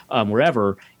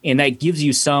 wherever. And that gives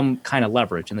you some kind of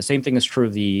leverage. And the same thing is true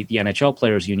of the NHL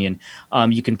Players Union.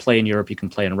 You can play in Europe, you can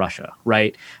play in Russia,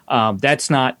 right? That's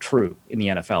not true in the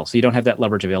NFL. So you don't have that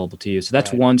leverage available to you. So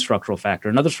that's one structural factor.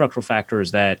 Another structural factor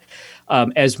is that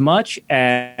as much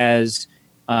as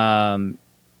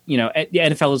the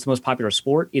NFL is the most popular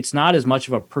sport, it's not as much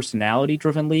of a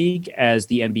personality-driven league as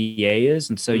the NBA is,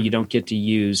 and so you don't get to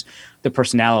use the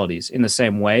personalities in the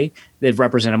same way. They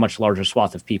represent a much larger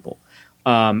swath of people.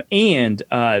 And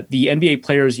the NBA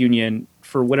Players Union,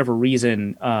 for whatever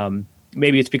reason,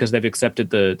 maybe it's because they've accepted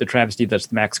the travesty that's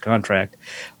the max contract,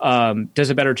 does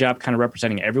a better job kind of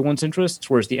representing everyone's interests,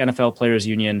 whereas the NFL Players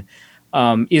Union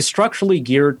is structurally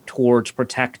geared towards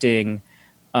protecting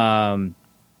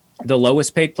the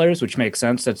lowest paid players, which makes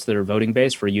sense. That's their voting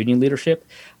base for union leadership.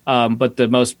 But the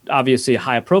most obviously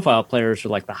high profile players are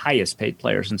like the highest paid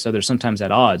players. And so they're sometimes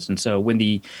at odds. And so when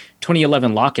the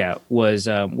 2011 lockout was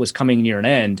coming near an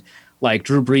end, like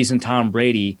Drew Brees and Tom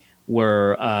Brady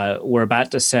were about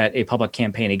to set a public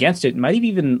campaign against it and might have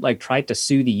even like tried to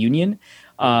sue the union,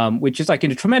 which is like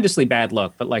a tremendously bad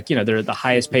look. But like, they're the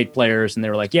highest paid players and they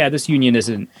were like, yeah, this union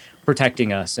isn't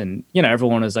protecting us. And,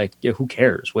 everyone was like, yeah, who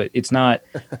cares? It's not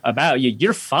about you.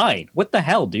 You're fine. What the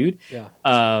hell, dude? Yeah.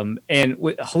 And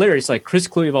hilarious, like Chris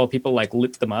Cluey of all people, like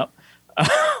lit them up.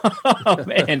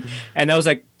 and that was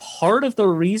like part of the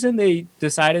reason they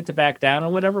decided to back down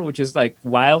or whatever, which is like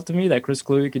wild to me that Chris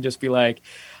Cluey could just be like,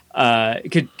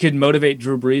 could motivate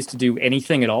Drew Brees to do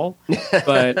anything at all.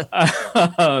 But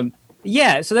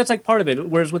yeah, so that's like part of it.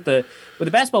 Whereas with the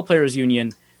Basketball Players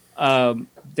Union,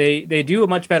 they do a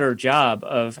much better job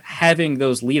of having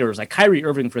those leaders. Like Kyrie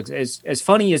Irving, for example, as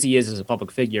funny as he is as a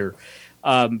public figure,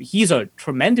 he's a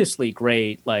tremendously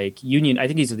great union. I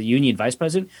think he's the union vice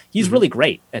president. He's really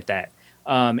great at that.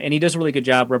 And he does a really good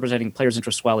job representing players'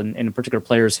 interests well, and in particular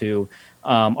players who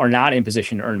are not in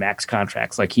position to earn max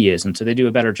contracts like he is. And so they do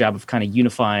a better job of kind of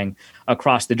unifying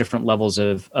across the different levels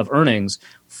of earnings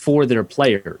for their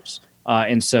players.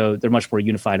 And so they're much more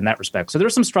unified in that respect. So there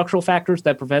are some structural factors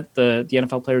that prevent the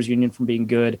NFL Players Union from being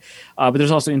good. But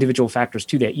there's also individual factors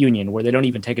to that union where they don't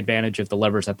even take advantage of the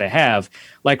levers that they have.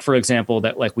 Like, for example,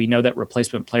 that we know that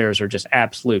replacement players are just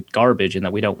absolute garbage and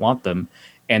that we don't want them.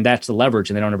 And that's the leverage,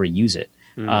 and they don't ever use it.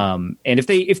 And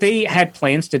if they had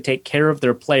plans to take care of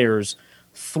their players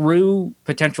through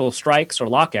potential strikes or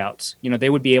lockouts, they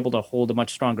would be able to hold a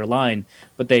much stronger line,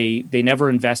 but they never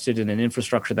invested in an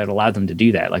infrastructure that allowed them to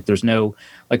do that. Like there's no,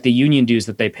 like the union dues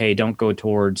that they pay don't go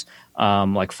towards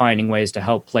like finding ways to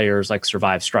help players like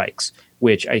survive strikes,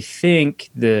 which I think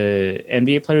the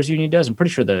NBA Players Union does. I'm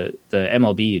pretty sure the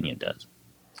MLB union does.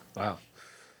 Wow.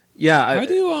 Yeah. How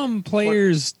do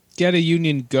players get a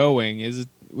union going?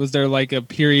 Was there like a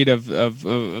period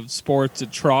of sports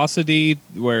atrocity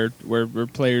where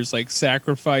players like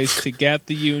sacrificed to get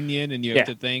the union, and you have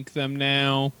to thank them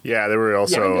now? Yeah, there were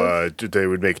also they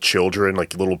would make children,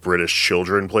 like little British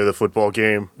children, play the football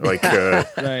game, like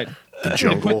right. The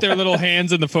jungle. They put their little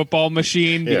hands in the football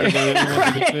machine. Yeah.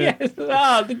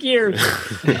 The gear.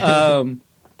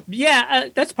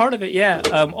 That's part of it. Yeah.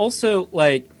 Also,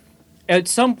 like at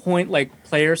some point, like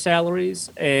player salaries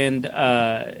and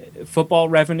football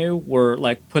revenue were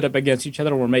like put up against each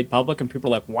other, were made public, and people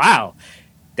were like, "Wow,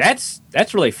 that's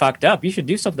really fucked up. You should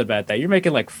do something about that. You're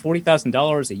making like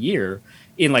 $40,000 a year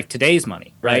in like today's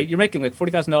money, right? You're making like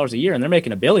 $40,000 a year, and they're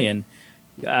making $1 billion.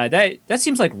 That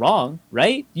seems like wrong,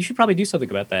 right? You should probably do something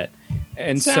about that."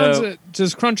 And so,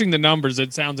 just crunching the numbers,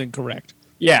 it sounds incorrect.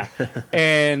 Yeah,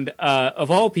 and of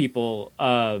all people.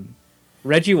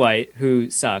 Reggie White,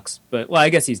 who sucks, but I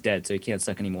guess he's dead, so he can't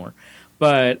suck anymore.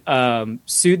 But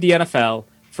sued the NFL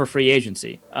for free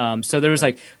agency. So there's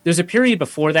a period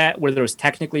before that where there was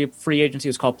technically a free agency.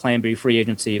 It was called Plan B free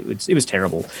agency. It was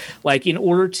terrible. Like in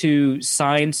order to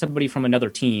sign somebody from another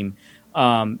team,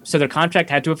 so their contract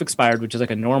had to have expired, which is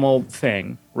like a normal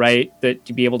thing, right? That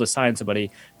to be able to sign somebody,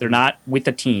 they're not with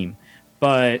the team.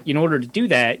 But in order to do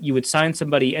that, you would sign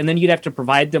somebody, and then you'd have to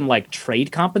provide them like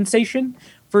trade compensation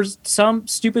for some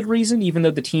stupid reason, even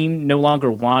though the team no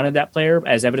longer wanted that player,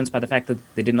 as evidenced by the fact that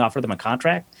they didn't offer them a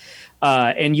contract.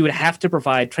 And you would have to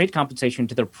provide trade compensation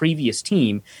to their previous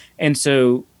team. And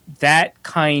so that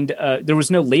there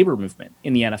was no labor movement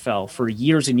in the NFL for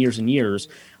years and years and years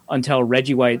until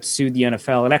Reggie White sued the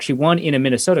NFL and actually won in a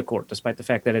Minnesota court, despite the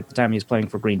fact that at the time he was playing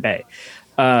for Green Bay.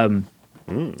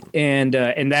 And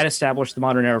that established the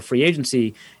modern era of free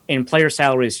agency, and player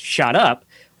salaries shot up.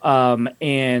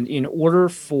 And in order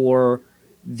for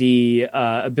the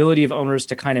ability of owners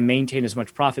to kind of maintain as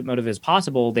much profit motive as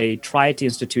possible, they tried to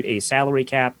institute a salary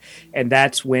cap. And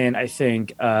that's when I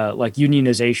think like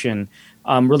unionization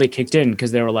really kicked in,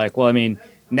 because they were like, well, I mean,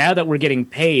 now that we're getting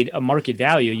paid a market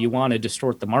value, you want to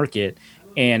distort the market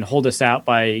and hold us out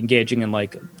by engaging in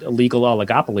like illegal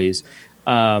oligopolies.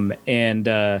 And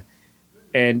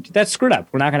that's screwed up.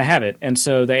 We're not going to have it. And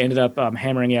so they ended up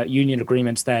hammering out union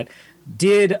agreements that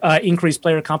did increase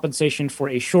player compensation for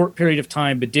a short period of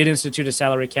time, but did institute a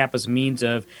salary cap as a means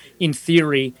of, in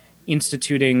theory,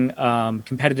 instituting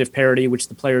competitive parity, which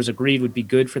the players agreed would be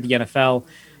good for the NFL.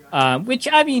 Which,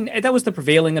 I mean, that was the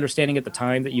prevailing understanding at the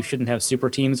time, that you shouldn't have super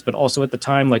teams. But also at the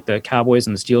time, like the Cowboys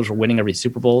and the Steelers were winning every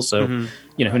Super Bowl. So, who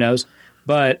knows?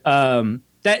 But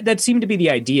that seemed to be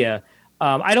the idea.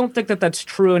 I don't think that that's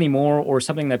true anymore, or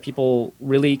something that people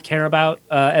really care about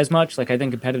as much. Like, I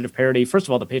think competitive parity, first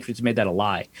of all, the Patriots made that a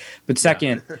lie. But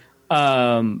second,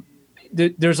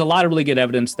 there's a lot of really good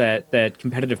evidence that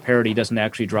competitive parity doesn't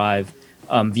actually drive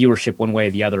viewership one way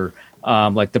or the other.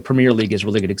 Like the Premier League is a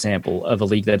really good example of a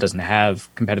league that doesn't have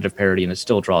competitive parity, and it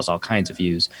still draws all kinds of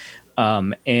views.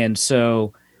 And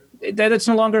so that's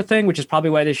no longer a thing, which is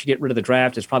probably why they should get rid of the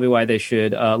draft. It's probably why they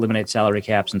should eliminate salary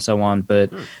caps and so on.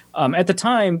 But at the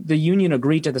time, the union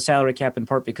agreed to the salary cap in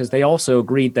part because they also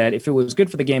agreed that if it was good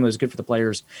for the game, it was good for the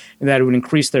players, and that it would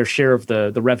increase their share of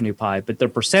the revenue pie. But their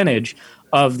percentage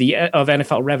of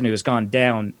NFL revenue has gone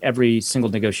down every single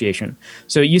negotiation.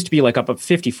 So it used to be like up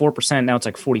 54%. Now it's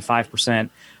like 45%.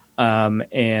 I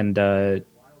don't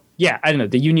know.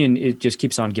 The union, it just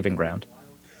keeps on giving ground.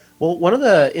 Well, one of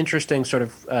the interesting sort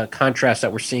of contrasts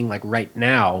that we're seeing like right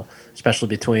now, especially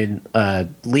between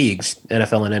leagues,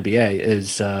 NFL and NBA,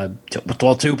 is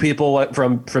two people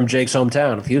from Jake's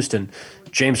hometown of Houston.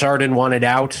 James Harden wanted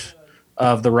out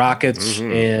of the Rockets,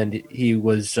 and he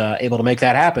was able to make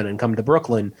that happen and come to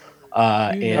Brooklyn.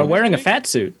 And wearing a fat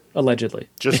suit, allegedly.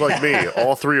 Just like me.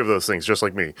 All three of those things, just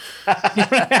like me.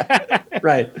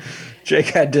 Right. Jake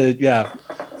had to,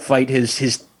 fight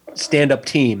his stand-up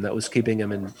team that was keeping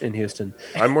him in Houston.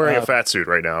 I'm wearing a fat suit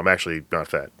right now. I'm actually not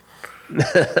fat.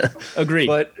 Agreed.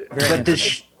 But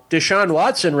Deshaun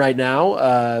Watson right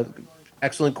now,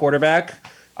 excellent quarterback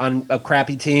on a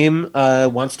crappy team,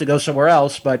 wants to go somewhere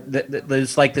else, but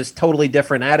there's like this totally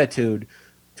different attitude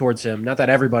towards him. Not that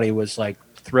everybody was like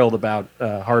thrilled about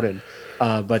Harden,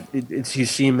 but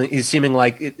he's seeming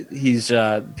like he's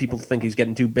people think he's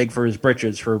getting too big for his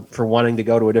britches for wanting to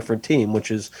go to a different team,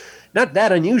 which is not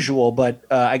that unusual. But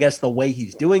I guess the way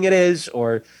he's doing it is,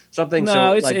 or something.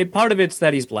 No, part of it's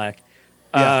that he's black.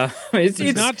 Yeah. It's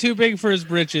not too big for his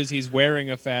britches. He's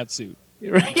wearing a fat suit.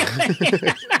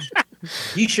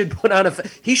 He should put on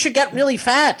he should get really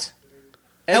fat.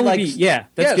 And that's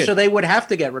good. So they would have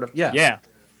to get rid of No,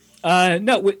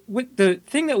 the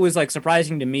thing that was like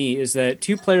surprising to me is that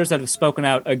two players that have spoken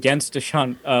out against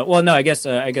Deshaun. I guess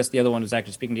the other one was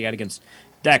actually speaking out against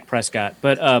Dak Prescott.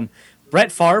 But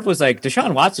Brett Favre was like,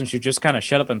 Deshaun Watson should just kind of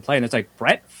shut up and play. And it's like,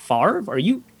 Brett Favre, are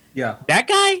you that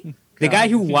guy? The guy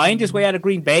who whined his way out of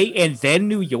Green Bay and then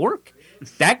New York?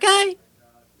 That guy?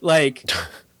 Like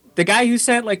the guy who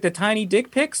sent like the tiny dick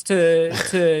pics to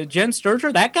Jen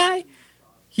Sturger? That guy?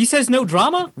 He says no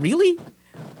drama? Really?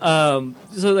 So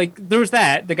like there was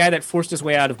that. The guy that forced his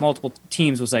way out of multiple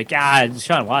teams was like,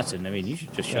 Deshaun Watson. I mean, you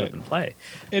should just shut up and play.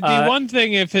 It'd be one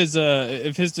thing if his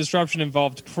disruption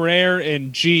involved prayer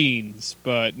and jeans,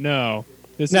 but no.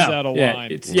 This is out of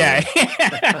line.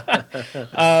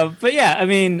 But yeah, I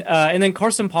mean, and then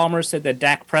Carson Palmer said that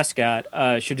Dak Prescott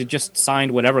should have just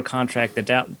signed whatever contract the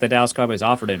Dallas Cowboys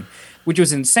offered him, which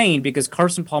was insane because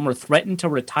Carson Palmer threatened to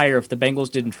retire if the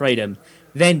Bengals didn't trade him,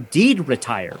 then did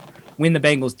retire when the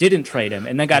Bengals didn't trade him,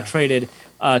 and then got traded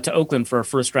to Oakland for a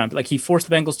first round. Like he forced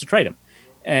the Bengals to trade him,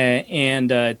 and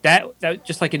that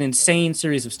just like an insane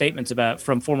series of statements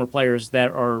from former players that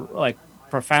are like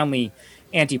profoundly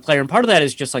anti-player, and part of that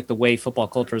is just like the way football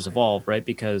culture has evolved, right?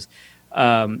 Because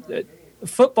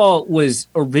football was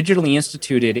originally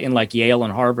instituted in like Yale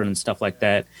and Harvard and stuff like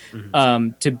that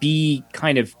to be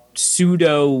kind of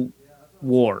pseudo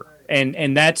war,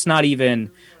 and that's not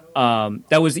even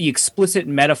that was the explicit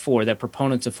metaphor that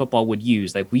proponents of football would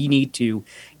use. Like, we need to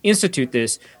institute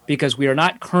this because we are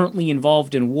not currently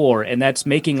involved in war, and that's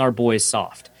making our boys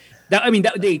soft.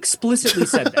 They explicitly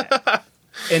said that,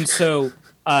 and so.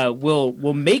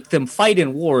 We'll make them fight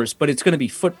in wars, but it's going to be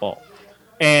football,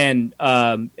 and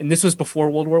this was before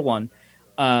World War I.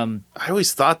 I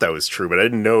always thought that was true, but I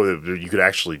didn't know that you could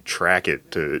actually track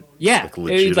it to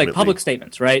it's like public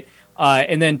statements, right?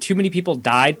 And then too many people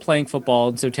died playing football,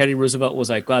 and so Teddy Roosevelt was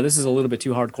like, "Wow, this is a little bit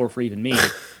too hardcore for even me."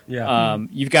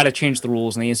 You've got to change the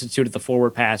rules, and they instituted the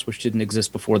forward pass, which didn't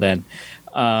exist before then.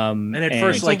 And at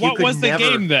first, so what was the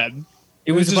game then?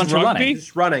 It was a bunch of running.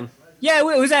 Just running. Yeah,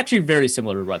 it was actually very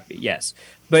similar to rugby, yes.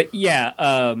 But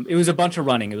it was a bunch of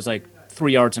running. It was like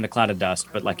 3 yards in a cloud of dust,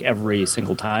 but like every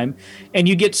single time. And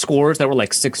you get scores that were like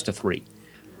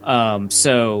 6-3.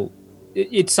 So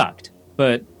it sucked.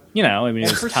 But, it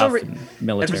was tough and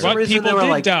military. But people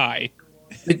did die.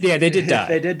 Yeah, they did die.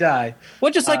 They did die.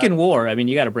 Well, just like in war,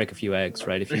 you got to break a few eggs,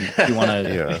 right? If you want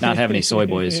to not have any soy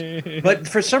boys. But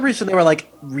for some reason, they were like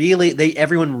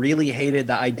everyone really hated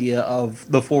the idea of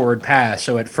the forward pass.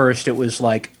 So at first, it was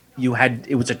like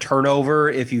it was a turnover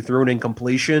if you threw an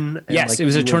incompletion. And yes, it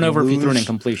was a turnover if you threw an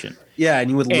incompletion. Yeah, and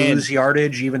you would lose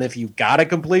yardage even if you got a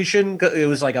completion. It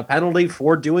was like a penalty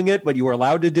for doing it, but you were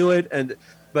allowed to do it.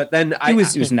 But then it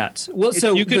was nuts. Well,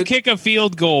 so you could kick a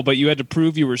field goal, but you had to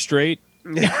prove you were straight.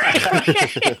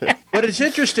 But it's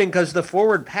interesting because the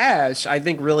forward pass, I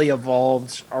think, really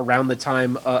evolved around the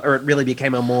time, or it really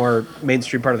became a more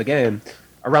mainstream part of the game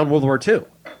around World War II,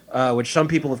 which some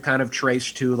people have kind of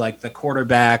traced to like the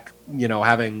quarterback,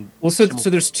 having. Well, so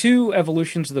there's two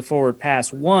evolutions of the forward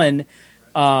pass. One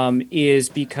is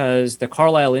because the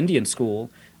Carlisle Indian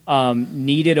School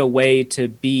needed a way to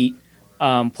beat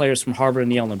players from Harvard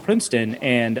and Yale and Princeton,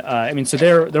 and so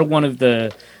they're one of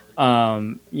the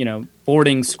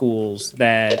boarding schools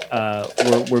that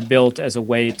were built as a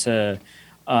way to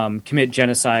commit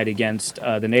genocide against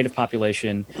the native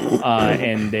population,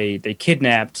 and they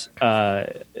kidnapped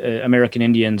American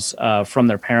Indians from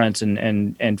their parents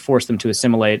and forced them to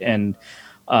assimilate and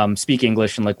speak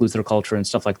English and like Luther culture and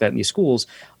stuff like that in these schools.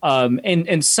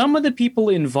 And some of the people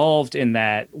involved in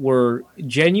that were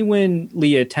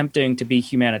genuinely attempting to be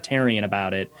humanitarian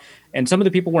about it, and some of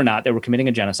the people were not. They were committing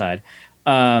a genocide.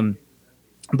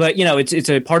 But it's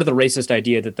a part of the racist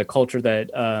idea that the culture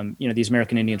that these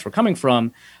American Indians were coming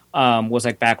from was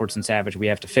like backwards and savage. We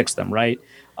have to fix them, right?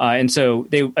 And so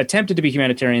they attempted to be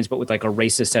humanitarians, but with like a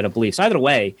racist set of beliefs. Either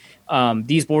way,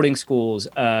 these boarding schools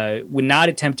would not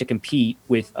attempt to compete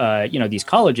with these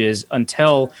colleges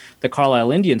until the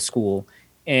Carlisle Indian School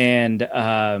and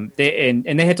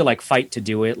they had to like fight to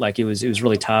do it. Like it was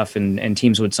really tough, and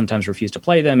teams would sometimes refuse to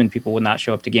play them, and people would not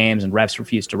show up to games, and refs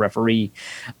refused to referee.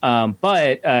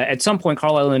 But at some point,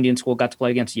 Carlisle Indian School got to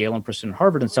play against Yale and Princeton and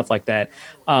Harvard and stuff like that.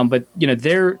 But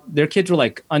their kids were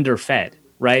like underfed,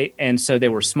 right? And so they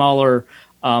were smaller.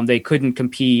 They couldn't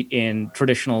compete in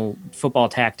traditional football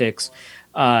tactics.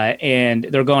 And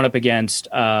they're going up against,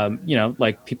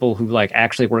 like people who like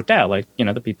actually worked out, like,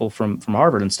 the people from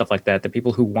Harvard and stuff like that, the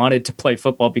people who wanted to play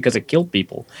football because it killed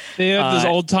people. They have those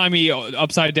old timey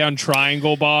upside down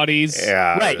triangle bodies.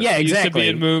 Yeah. Right. Yeah, exactly. Used to be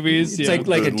in movies. It's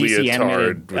like a DC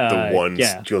animated. With the one,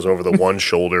 goes over the one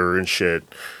shoulder and shit.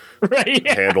 Right.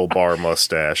 Yeah. Handlebar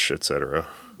mustache, etc.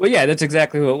 Well, yeah, that's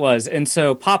exactly who it was. And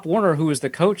so Pop Warner, who was the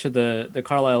coach of the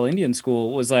Carlisle Indian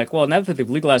School, was like, well, now that they've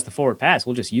legalized the forward pass,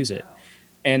 we'll just use it.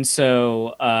 And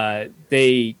so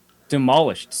they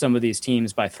demolished some of these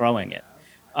teams by throwing it,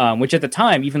 which at the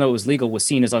time, even though it was legal, was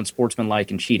seen as unsportsmanlike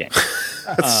and cheating.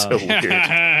 That's so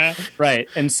weird. Right.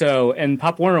 And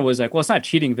Pop Warner was like, well, it's not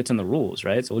cheating if it's in the rules,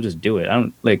 right? So we'll just do it.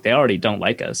 They already don't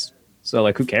like us. So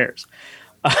like, who cares?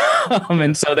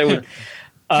 And so they would...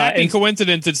 Happy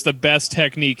coincidence, it's the best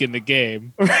technique in the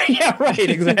game. Yeah, right,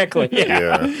 exactly.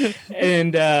 Yeah.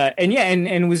 And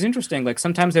it was interesting. Like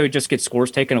sometimes they would just get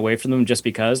scores taken away from them just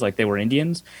because like they were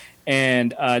Indians.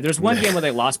 And there's one game where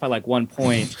they lost by like 1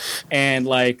 point, and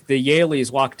like the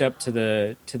Yaleys walked up to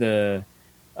the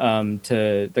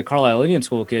Carlisle Indian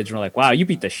School kids and were like, "Wow, you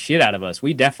beat the shit out of us.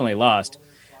 We definitely lost."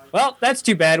 Well, that's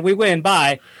too bad. We win.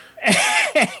 Bye.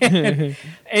 and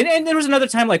there was another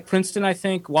time like Princeton, I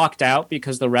think, walked out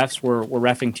because the refs were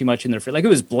reffing too much in their field. Like it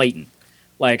was blatant,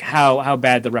 like how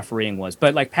bad the refereeing was.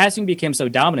 But like passing became so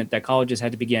dominant that colleges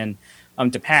had to begin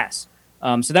to pass.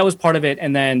 So that was part of it.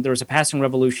 And then there was a passing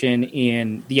revolution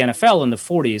in the NFL in the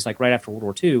 40s, like right after World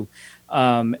War II.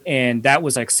 And that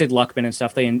was like Sid Luckman and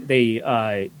stuff.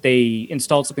 They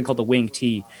installed something called the wing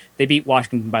T. They beat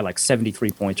Washington by like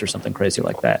 73 points or something crazy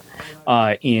like that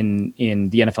in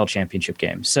the NFL championship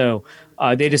game. So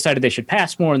they decided they should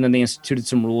pass more, and then they instituted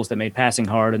some rules that made passing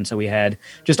hard. And so we had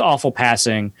just awful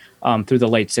passing through the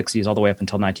late 60s all the way up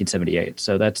until 1978.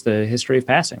 So that's the history of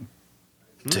passing.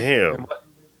 Damn.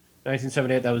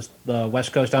 1978, that was the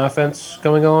West Coast offense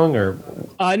going along, or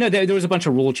no? There was a bunch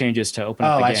of rule changes to open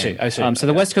up the game. I see. So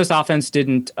the West Coast offense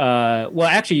didn't.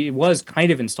 Actually, it was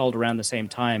kind of installed around the same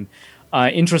time.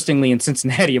 Interestingly, in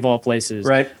Cincinnati, of all places,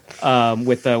 right?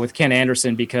 With Ken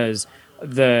Anderson, because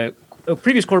the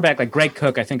previous quarterback, like Greg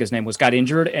Cook, I think his name was, got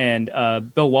injured, and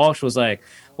Bill Walsh was like,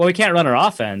 "Well, we can't run our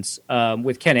offense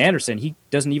with Ken Anderson. He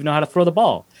doesn't even know how to throw the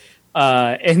ball."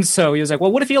 And so he was like,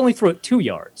 well, what if he only threw it 2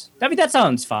 yards? I mean, that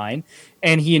sounds fine.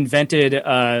 And he invented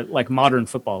like modern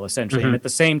football, essentially. Mm-hmm. And at the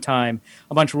same time,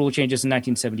 a bunch of rule changes in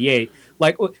 1978.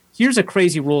 Like, here's a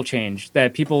crazy rule change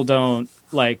that people don't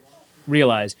like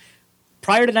realize.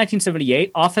 Prior to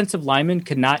 1978, offensive linemen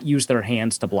could not use their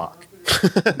hands to block.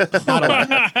 Not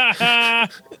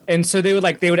allowed. And so they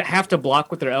would have to block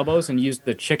with their elbows and use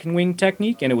the chicken wing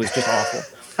technique, and it was just awful.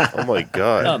 Oh my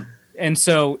God. And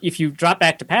so if you drop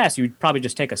back to pass, you'd probably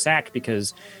just take a sack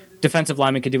because defensive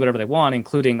linemen could do whatever they want,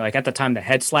 including, like, at the time the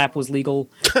head slap was legal.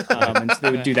 And so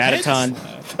they would do that a ton.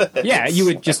 Yeah, you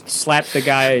would just slap the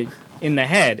guy in the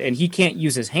head, and he can't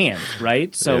use his hands,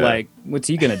 right? So, like, what's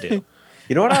he going to do?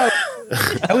 You know what? I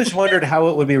always wondered how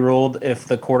it would be ruled if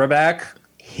the quarterback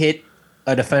hit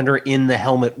a defender in the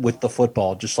helmet with the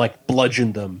football, just, like,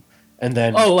 bludgeoned them, and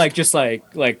then... Oh, like, just, like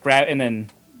grab, and then...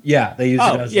 Yeah, they use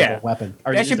it as a weapon.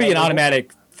 That should be an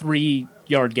automatic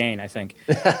 3-yard gain, I think.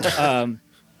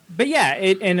 But yeah,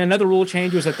 and another rule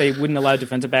change was that they wouldn't allow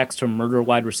defensive backs to murder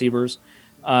wide receivers.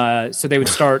 So they would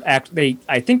start.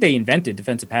 I think they invented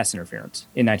defensive pass interference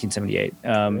in 1978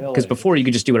 because before you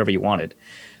could just do whatever you wanted.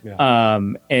 Yeah.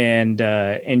 And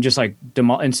just like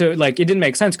and so like it didn't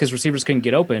make sense because receivers couldn't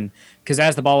get open because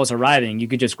as the ball was arriving, you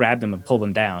could just grab them and pull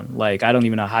them down. Like I don't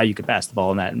even know how you could pass the ball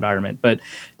in that environment, but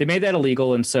they made that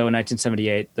illegal. And so in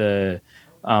 1978, the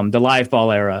live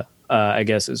ball era, I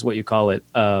guess is what you call it,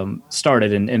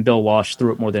 started, and Bill Walsh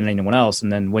threw it more than anyone else.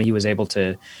 And then when he was able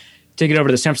to take it over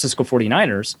to the San Francisco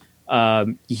 49ers,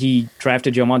 he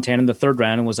drafted Joe Montana in the 3rd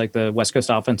round and was like, the West Coast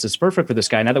offense is perfect for this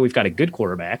guy. Now that we've got a good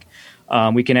quarterback,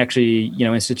 we can actually,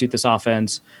 institute this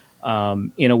offense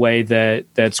in a way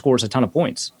that scores a ton of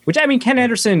points. Which, I mean, Ken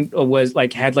Anderson was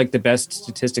like had like the best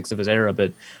statistics of his era,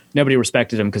 but nobody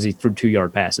respected him because he threw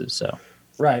 2-yard passes. So.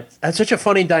 Right. That's such a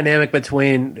funny dynamic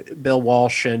between Bill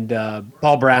Walsh and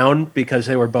Paul Brown because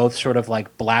they were both sort of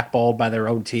like blackballed by their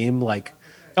own team. Like,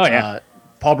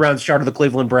 Paul Brown started the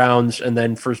Cleveland Browns, and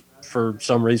then for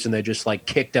some reason they just like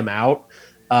kicked him out.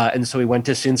 And so he went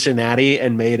to Cincinnati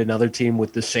and made another team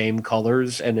with the same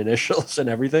colors and initials and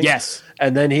everything. Yes.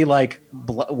 And then he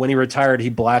when he retired, he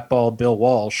blackballed Bill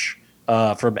Walsh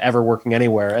from ever working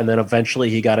anywhere. And then eventually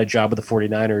he got a job with the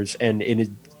 49ers. And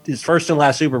in his first and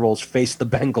last Super Bowls faced the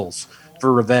Bengals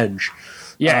for revenge.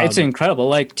 Yeah, it's incredible.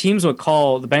 Like teams would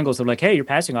call the Bengals. They're like, "Hey, your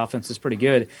passing offense is pretty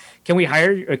good. Can we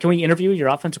interview your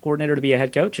offensive coordinator to be a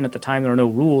head coach?" And at the time, there were no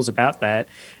rules about that.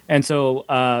 And so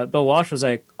Bill Walsh was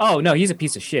like, "Oh no, he's a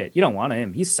piece of shit. You don't want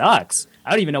him. He sucks.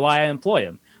 I don't even know why I employ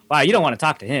him. Wow, you don't want to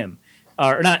talk to him."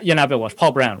 Or not? Yeah, not Bill Walsh.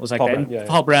 Paul Brown was like that. Brown,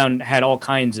 Paul Brown had all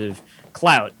kinds of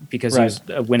clout because he was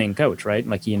a winning coach, right?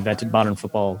 Like he invented modern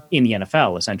football in the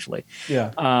NFL, essentially.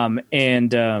 Yeah.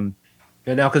 And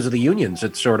now because of the unions,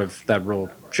 it's sort of that rule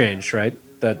changed, right?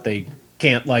 That they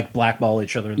can't like blackball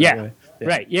each other in that way. Yeah.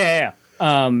 Right. Yeah.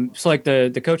 So like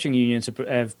the coaching unions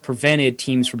have prevented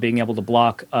teams from being able to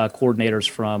block coordinators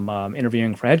from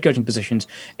interviewing for head coaching positions.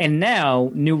 And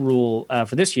now, new rule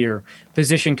for this year,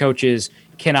 position coaches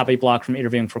cannot be blocked from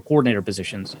interviewing for coordinator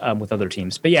positions with other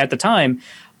teams. But yeah, at the time,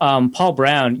 Paul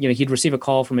Brown, he'd receive a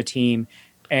call from a team,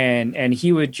 and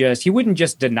he wouldn't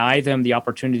just deny them the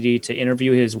opportunity to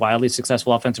interview his wildly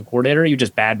successful offensive coordinator. He would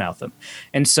just badmouth them.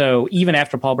 And so even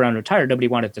after Paul Brown retired, nobody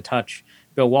wanted to touch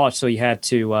Bill Walsh, so he had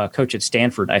to coach at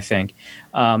Stanford, I think.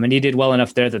 And he did well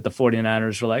enough there that the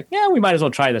 49ers were like, yeah, we might as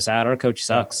well try this out. Our coach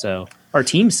sucks, so our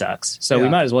team sucks, so we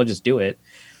might as well just do it.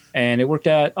 And it worked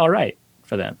out all right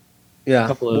for them. Yeah. A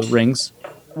couple of rings.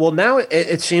 Well, now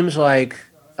it seems like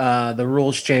the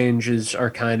rules changes are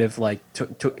kind of like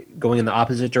going in the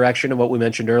opposite direction of what we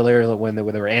mentioned earlier when they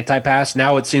were anti-pass.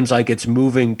 Now it seems like it's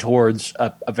moving towards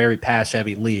a very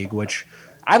pass-heavy league, which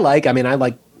I like. I mean, I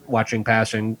like watching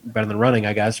passing better than running,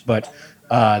 I guess. But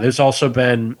there's also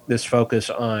been this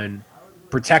focus on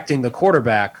protecting the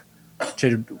quarterback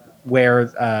to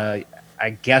where I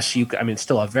guess it's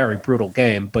still a very brutal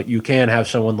game, but you can have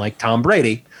someone like Tom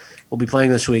Brady will be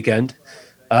playing this weekend.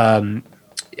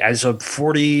 As a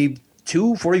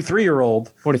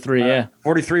 43-year-old.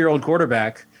 43-year-old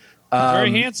quarterback.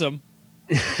 Very handsome.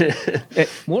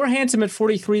 More handsome at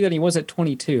 43 than he was at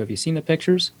 22. Have you seen the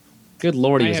pictures? Good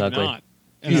Lord, he was ugly. Not.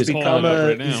 He's become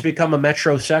a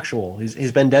metrosexual.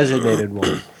 He's been designated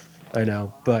one. I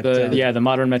know, but the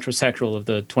modern metrosexual of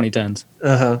the 2010s.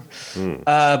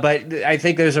 But I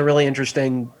think there's a really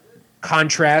interesting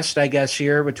contrast, I guess,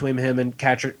 here between him and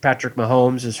Patrick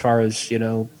Mahomes as far as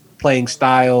playing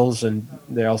styles, and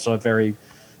they also have very.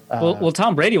 Well,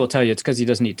 Tom Brady will tell you it's because he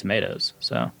doesn't eat tomatoes.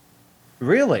 So.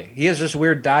 Really, he has this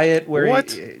weird diet where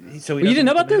what? You didn't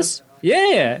know about this?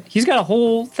 Yeah, he's got a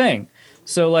whole thing.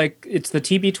 So, like, it's the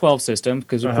TB12 system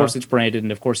because, of course, it's branded,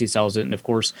 and of course, he sells it, and of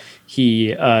course,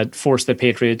 he forced the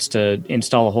Patriots to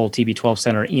install a whole TB12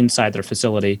 center inside their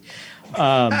facility.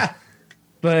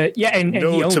 But yeah, and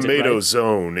no he owns tomato it, right?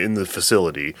 zone in the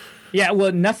facility. Yeah,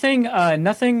 well, nothing that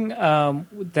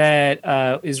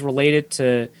is related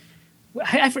to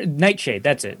nightshade.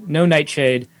 That's it. No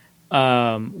nightshade,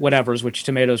 whatever's, which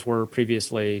tomatoes were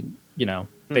previously.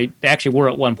 They actually were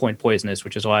at one point poisonous,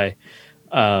 which is why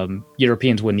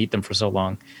Europeans wouldn't eat them for so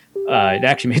long. It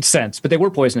actually made sense, but they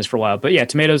were poisonous for a while. But yeah,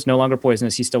 tomatoes no longer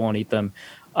poisonous. He still won't eat them.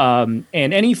 And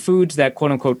any foods that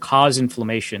quote unquote cause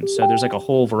inflammation. So there's like a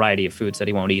whole variety of foods that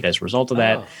he won't eat as a result of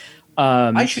that.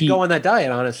 I should go on that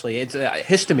diet, honestly. It's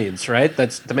histamines, right?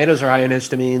 Tomatoes are high in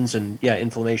histamines, and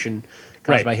inflammation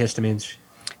caused by histamines.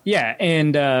 Yeah,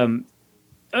 and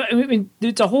I mean,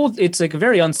 it's like a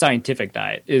very unscientific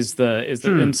diet.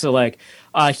 And so like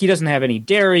he doesn't have any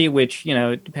dairy, which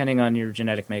depending on your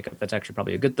genetic makeup, that's actually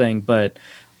probably a good thing. But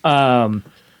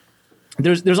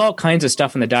there's all kinds of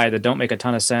stuff in the diet that don't make a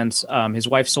ton of sense. His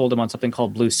wife sold him on something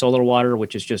called blue solar water,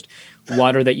 which is just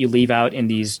water that you leave out in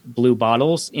these blue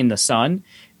bottles in the sun,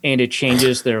 and it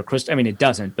changes their crystal. I mean, it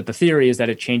doesn't, but the theory is that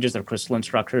it changes their crystalline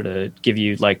structure to give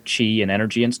you like chi and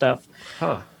energy and stuff.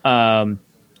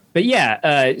 But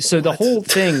yeah, so the whole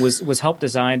thing was helped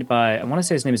designed by, I want to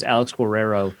say his name is Alex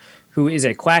Guerrero, who is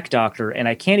a quack doctor, and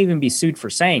I can't even be sued for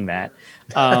saying that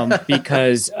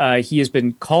because he has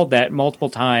been called that multiple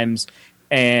times,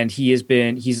 and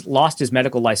he's lost his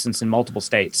medical license in multiple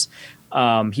states.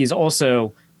 He's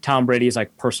also Tom Brady's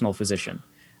like personal physician,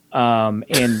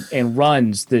 and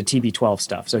runs the TB12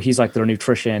 stuff. So he's like their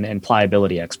nutrition and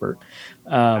pliability expert.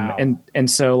 Wow. And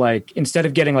so like instead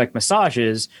of getting like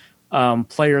massages,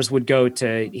 players would go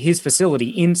to his facility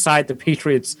inside the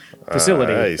Patriots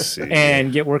facility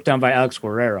and get work done by Alex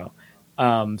Guerrero.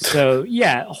 So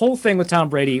yeah, whole thing with Tom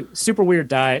Brady, super weird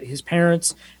diet. His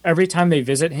parents, every time they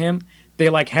visit him, they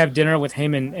like have dinner with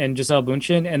him and Gisele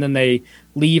Bündchen, and then they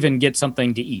leave and get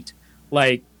something to eat.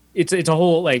 Like it's a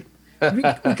whole like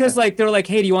because like they're like,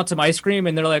 hey, do you want some ice cream?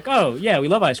 And they're like, oh yeah, we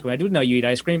love ice cream. I do know you eat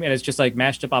ice cream, and it's just like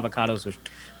mashed up avocados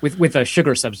with a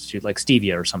sugar substitute like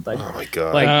stevia or something. Oh my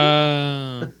god!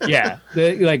 Like, yeah,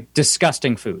 like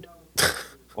disgusting food.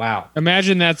 Wow.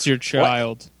 Imagine that's your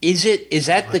child. Is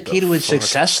that the key to his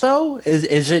success though?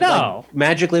 Is it like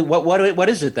magically what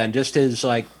is it then? Just his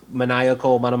like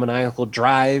monomaniacal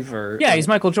drive or yeah, he's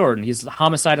Michael Jordan. He's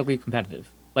homicidally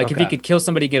competitive. Like if he could kill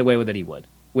somebody, get away with it, he would.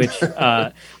 Which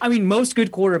I mean, most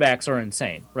good quarterbacks are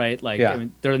insane, right? Like I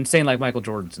mean, they're insane. Like Michael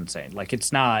Jordan's insane. Like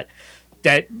it's not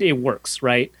that it works,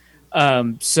 right?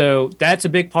 So that's a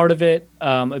big part of it.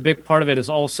 A big part of it is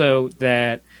also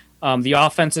that. The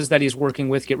offenses that he's working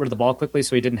with get rid of the ball quickly,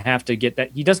 so he didn't have to get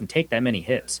that. He doesn't take that many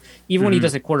hits. Even when he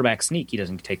does a quarterback sneak, he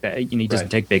doesn't take that. He doesn't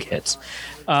take big hits.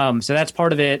 So that's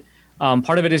part of it.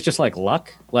 Part of it is just like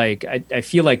luck. Like I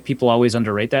feel like people always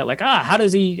underrate that. Like how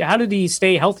did he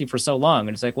stay healthy for so long?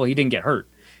 And it's like, well, he didn't get hurt.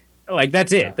 Like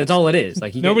that's it. That's all it is.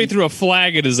 Like nobody threw a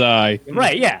flag at his eye.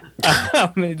 Right? Yeah.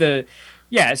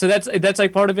 So that's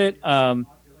like part of it.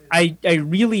 I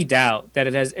really doubt that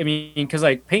it has. I mean, because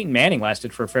like Peyton Manning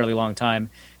lasted for a fairly long time,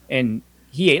 and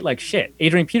he ate like shit.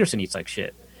 Adrian Peterson eats like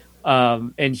shit,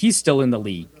 and he's still in the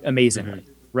league amazingly,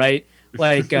 right?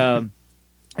 Like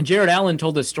Jared Allen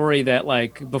told this story that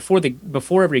like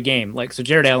before every game, like so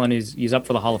Jared Allen he's up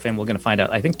for the Hall of Fame. We're going to find out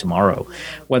I think tomorrow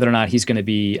whether or not he's going to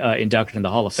be inducted in the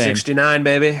Hall of Fame. 69,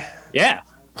 baby. Yeah.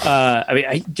 I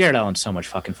mean, Jared Allen's so much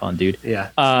fucking fun, dude.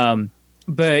 Yeah.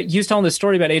 But he was telling this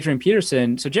story about Adrian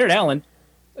Peterson. So Jared Allen,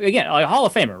 again, a Hall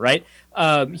of Famer, right?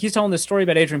 He's telling this story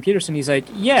about Adrian Peterson. He's like,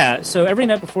 yeah, so every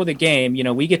night before the game,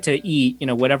 we get to eat,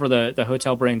 whatever the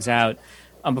hotel brings out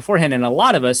beforehand. And a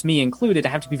lot of us, me included,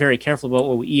 have to be very careful about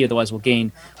what we eat. Otherwise, we'll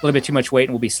gain a little bit too much weight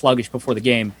and we'll be sluggish before the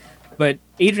game. But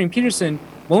Adrian Peterson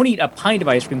won't eat a pint of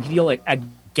ice cream. He'll eat like a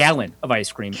gallon of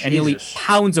ice cream. And he'll eat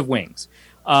pounds of wings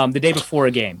the day before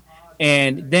a game.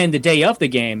 And then the day of the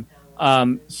game,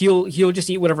 he'll just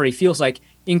eat whatever he feels like,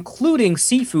 including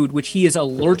seafood, which he is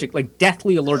allergic, like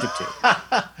deathly allergic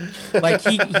to. Like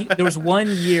there was one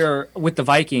year with the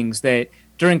Vikings that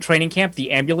during training camp, the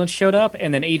ambulance showed up,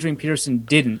 and then Adrian Peterson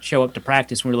didn't show up to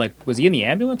practice. And we were like, was he in the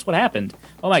ambulance? What happened?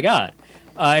 Oh my God.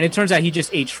 And it turns out he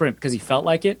just ate shrimp because he felt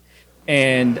like it,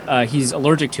 and he's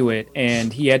allergic to it,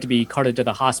 and he had to be carted to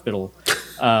the hospital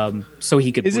so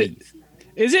he could breathe.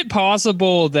 Is it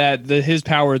possible that his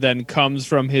power then comes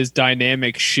from his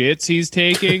dynamic shits he's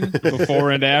taking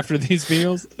before and after these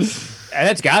meals? And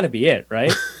that's got to be it,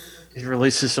 right? It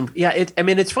releases some. Yeah, I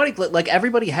mean, it's funny. Like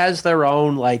everybody has their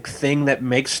own like thing that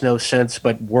makes no sense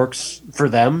but works for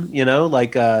them.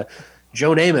 Like Joe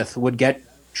Namath would get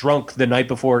drunk the night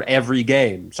before every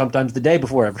game, sometimes the day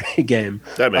before every game.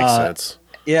 That makes sense.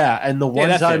 Yeah, and the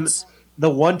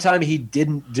one time he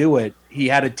didn't do it, he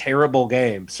had a terrible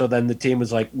game. So then the team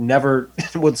was like,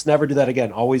 let's never do that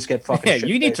again. Always get fucking shit.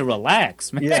 You need to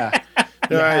relax, man. Yeah.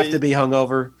 You have to be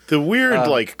hungover. The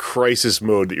weird crisis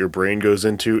mode that your brain goes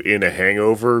into in a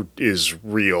hangover is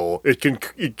real. It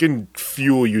can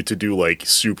fuel you to do like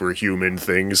superhuman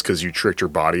things because you tricked your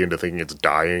body into thinking it's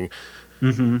dying.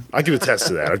 Mm-hmm. I can attest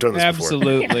to that. I've done this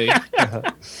Absolutely. before.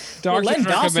 Doctors Len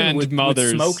Dawson would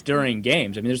mothers smoke during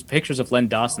games. I mean, there's pictures of Len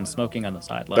Dawson smoking on the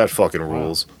sideline. That fucking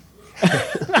rules.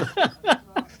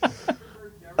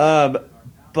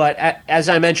 But as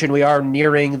I mentioned, we are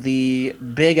nearing the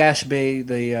Big SB.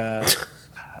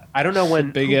 I don't know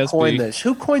who coined this.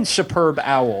 Who coined Superb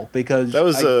Owl? Because that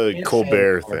was a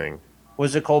Colbert thing.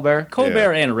 Was it Colbert?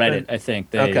 Colbert and Reddit, I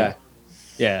think. Okay.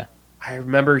 Yeah. I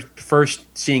remember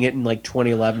first seeing it in like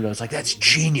 2011. I was like, "That's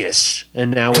genius!"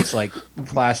 And now it's like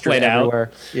plastered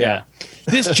everywhere. Yeah.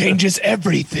 This changes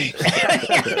everything.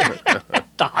 The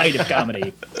height of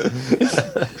comedy.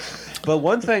 But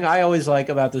one thing I always like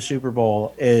about the Super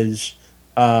Bowl is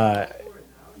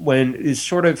when it's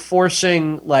sort of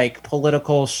forcing like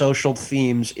political, social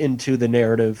themes into the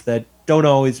narrative that don't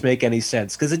always make any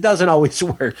sense because it doesn't always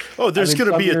work. Oh, there's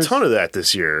going to be a ton of that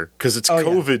this year because it's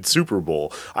COVID Super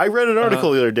Bowl. I read an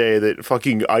article the other day that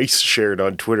fucking ICE shared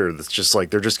on Twitter that's just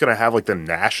like they're just going to have like the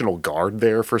National Guard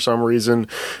there for some reason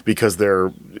because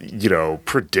they're,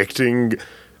 predicting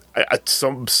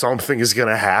something is going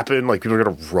to happen. Like people are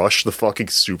going to rush the fucking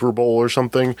Super Bowl or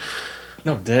something.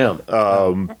 Oh, damn.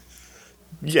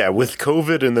 Yeah, with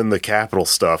COVID and then the Capitol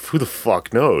stuff, who the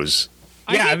fuck knows?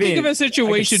 I think of a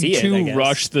situation to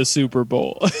rush the Super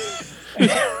Bowl.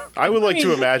 I would like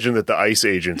to imagine that the ICE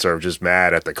agents are just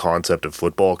mad at the concept of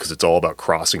football because it's all about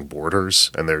crossing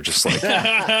borders, and they're just like, no,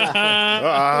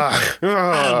 I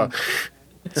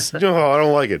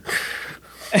don't like it.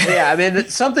 Yeah, I mean,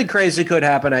 something crazy could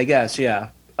happen, I guess,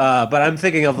 yeah. But I'm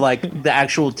thinking of like the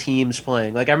actual teams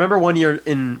playing. Like I remember one year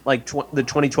in like the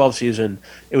 2012 season,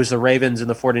 it was the Ravens and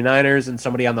the 49ers, and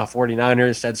somebody on the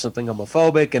 49ers said something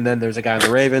homophobic, and then there's a guy on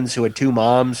the Ravens who had two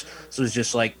moms, so it was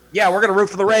just like, yeah, we're gonna root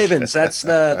for the Ravens. That's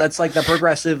like the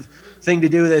progressive thing to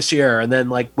do this year. And then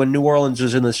like when New Orleans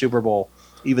was in the Super Bowl,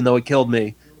 even though it killed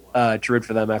me to root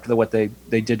for them after what they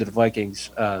did to the Vikings,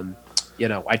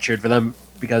 I cheered for them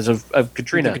because of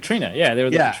Katrina. Katrina, yeah, they were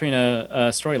the Katrina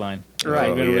storyline.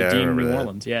 Right. New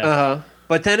Orleans, yeah.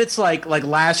 But then it's like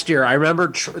last year, I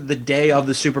remember the day of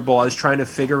the Super Bowl, I was trying to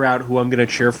figure out who I'm going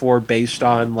to cheer for based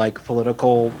on like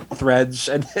political threads,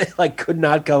 and like could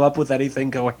not come up with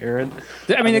anything coherent.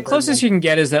 I mean, the closest you can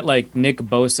get is that like Nick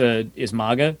Bosa is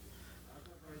MAGA.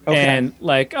 Okay. And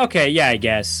like, okay, yeah, I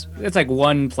guess it's like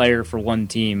one player for one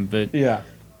team, but yeah.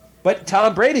 But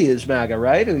Tom Brady is MAGA,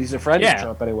 right? He's a friend of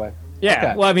Trump anyway. Yeah.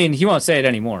 Okay. Well, I mean, he won't say it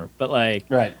anymore, but like,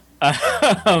 right.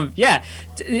 Yeah,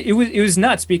 it was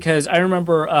nuts because I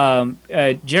remember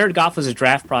Jared Goff was a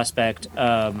draft prospect.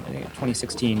 I think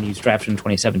 2016, he was drafted in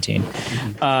 2017,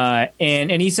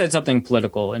 and he said something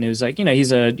political, and it was like,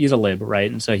 he's a lib,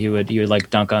 right? And so he would like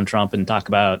dunk on Trump and talk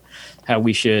about how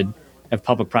we should have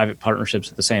public-private partnerships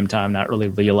at the same time, not really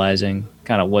realizing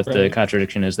kind of what the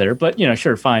contradiction is there. But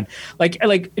sure, fine. Like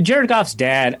Jared Goff's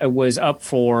dad was up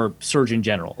for Surgeon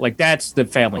General. Like that's the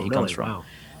family he comes from. Wow.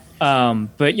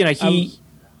 But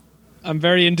I'm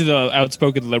very into the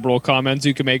outspoken liberal comments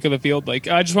you can make of the field. Like,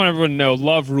 I just want everyone to know,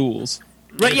 love rules.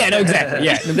 Right? Yeah. No. Exactly.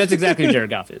 Yeah. That's exactly who Jared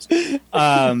Goff is.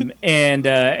 And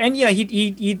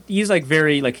he's like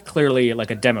very like clearly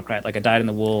like a Democrat, like a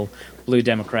dyed-in-the-wool blue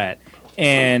Democrat.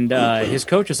 And his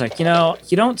coach was like, you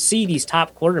don't see these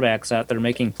top quarterbacks out there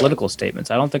making political statements.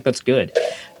 I don't think that's good.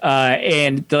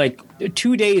 And like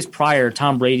 2 days prior,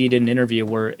 Tom Brady did an interview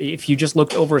where if you just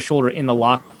looked over his shoulder in the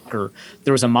locker,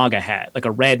 there was a MAGA hat, like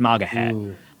a red MAGA hat.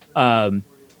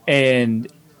 And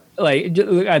like,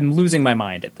 I'm losing my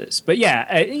mind at this. But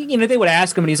yeah, they would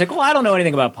ask him and he's like, well, I don't know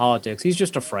anything about politics. He's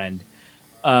just a friend.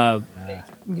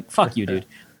 Fuck you, dude.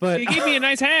 But he gave me a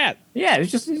nice hat. Yeah,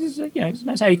 it's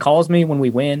nice how he calls me when we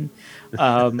win.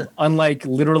 Unlike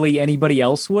literally anybody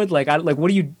else would.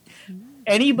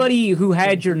 Anybody who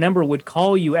had your number would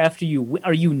call you after you win.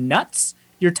 Are you nuts?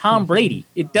 You're Tom Brady.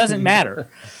 It doesn't matter.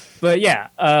 But yeah,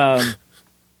 the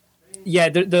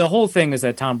whole thing is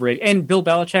that Tom Brady and Bill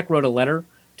Belichick wrote a letter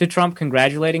to Trump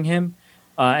congratulating him.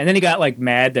 And then he got like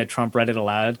mad that Trump read it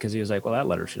aloud because he was like, well, that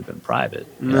letter should have been private.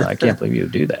 I can't believe you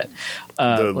would do that.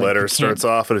 The letter starts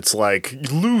off and it's like,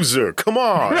 loser, come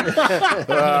on.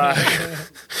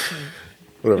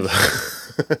 Whatever.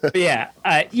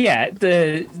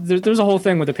 There's a whole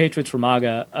thing with the Patriots for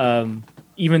MAGA,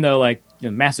 even though like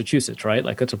Massachusetts, right?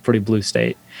 Like it's a pretty blue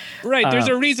state. Right. There's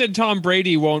a reason Tom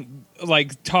Brady won't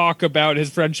like talk about his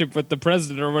friendship with the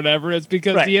president or whatever. It's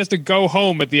because he has to go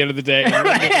home at the end of the day and all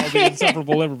the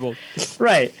insufferable Liverpool.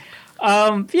 Right.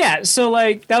 So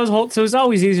like that was so it was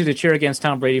always easier to cheer against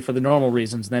Tom Brady for the normal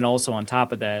reasons, and then also on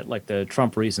top of that, like the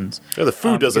Trump reasons. Yeah, the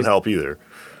food doesn't help either.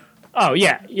 Oh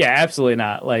yeah, absolutely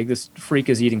not. Like this freak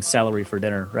is eating celery for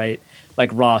dinner, right? Like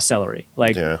raw celery.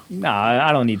 Like, nah,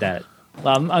 I don't need that.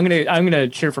 I'm gonna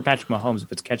cheer for Patrick Mahomes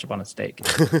if it's ketchup on a steak.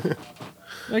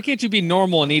 Why can't you be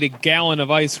normal and eat a gallon of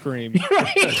ice cream?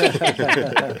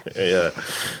 Yeah.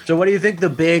 So, what do you think the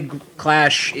big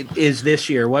clash is this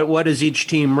year? What does each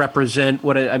team represent?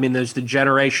 There's the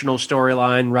generational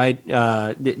storyline, right?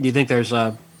 Do you think there's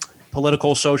a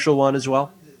political, social one as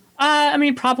well?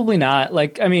 Probably not.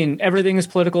 Everything is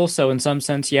political, so in some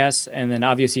sense, yes. And then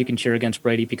obviously you can cheer against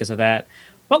Brady because of that.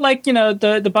 But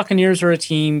the Buccaneers are a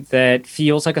team that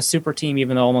feels like a super team,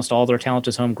 even though almost all their talent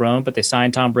is homegrown. But they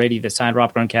signed Tom Brady, they signed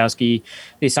Rob Gronkowski,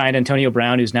 they signed Antonio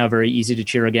Brown, who's now very easy to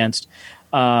cheer against.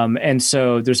 And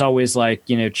so there's always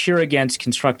cheer against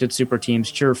constructed super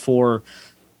teams, cheer for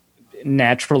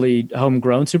naturally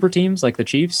homegrown super teams like the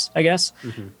Chiefs, I guess.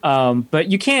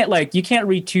 But you can't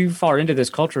read too far into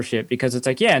this culture shit because it's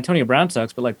like, yeah, Antonio Brown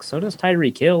sucks, but so does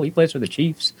Tyreek Hill. He plays for the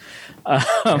Chiefs.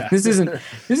 This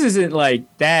isn't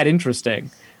like that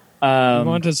interesting. We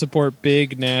want to support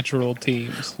big natural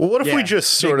teams. Well, what if we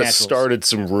just sort of started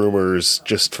some rumors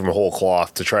just from whole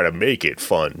cloth to try to make it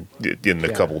fun in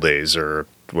a couple days or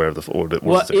whatever if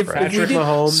Patrick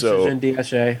Mahomes is in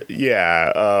DSA.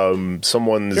 Yeah,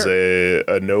 someone's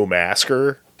a no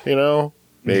masker,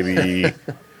 maybe.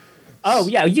 Oh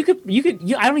yeah, you could.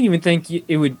 I don't even think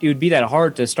it would be that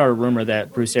hard to start a rumor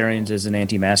that Bruce Arians is an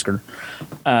anti-masker.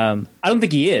 I don't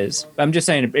think he is. I'm just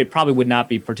saying it probably would not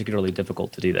be particularly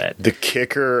difficult to do that. The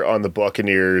kicker on the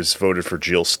Buccaneers voted for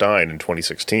Jill Stein in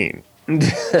 2016.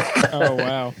 Oh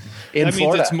wow. That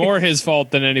means it's more his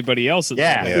fault than anybody else's.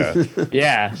 Yeah.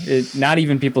 Yeah. Not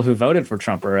even people who voted for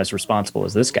Trump are as responsible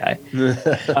as this guy.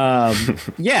 I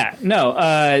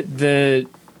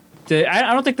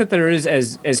don't think that there is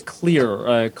as clear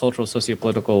a cultural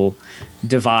sociopolitical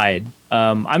divide.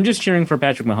 I'm just cheering for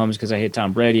Patrick Mahomes because I hate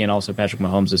Tom Brady, and also Patrick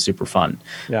Mahomes is super fun.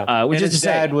 Yeah, his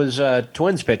dad was a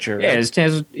Twins pitcher.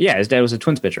 Right? Yeah, his dad was a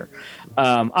Twins pitcher.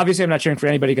 Obviously, I'm not cheering for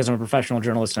anybody because I'm a professional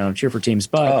journalist and I don't cheer for teams.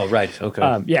 But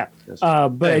okay. Yes.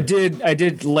 But I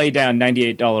did lay down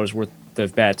 $98 worth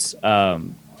of bets.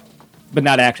 But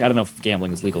not actually. I don't know if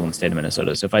gambling is legal in the state of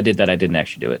Minnesota. So if I did that, I didn't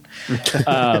actually do it.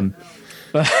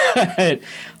 But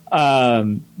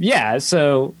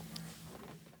so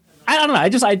I don't know. I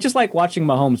just like watching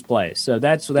Mahomes play. So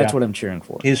that's what I'm cheering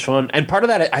for. He's fun, and part of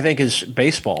that I think is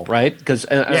baseball, right? Because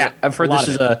I've heard this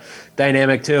is a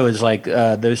dynamic too. Is like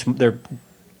they're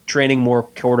training more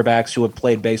quarterbacks who have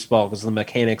played baseball because the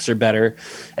mechanics are better.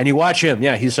 And you watch him,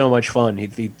 he's so much fun. He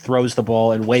throws the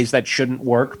ball in ways that shouldn't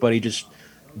work, but he just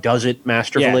does it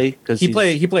masterfully because he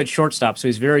played shortstop, so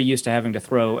he's very used to having to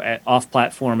throw off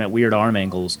platform at weird arm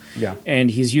angles. Yeah,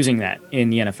 and he's using that in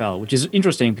the NFL, which is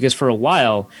interesting because for a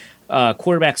while,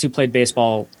 quarterbacks who played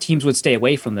baseball, teams would stay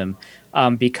away from them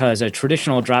because a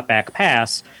traditional drop back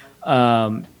pass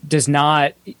does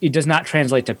not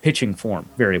translate to pitching form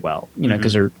very well.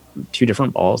 Because they're two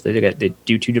different balls, they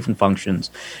do two different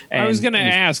functions. And I was going to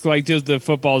ask, like, does the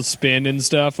football spin and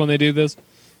stuff when they do this?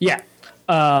 Yeah.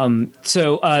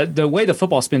 So the way the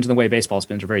football spins and the way baseball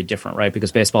spins are very different, right?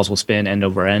 Because baseballs will spin end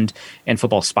over end and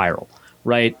football spiral,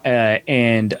 right?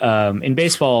 And in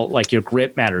baseball, like, your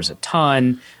grip matters a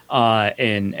ton,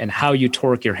 and how you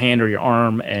torque your hand or your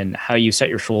arm and how you set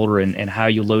your shoulder and how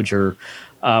you load your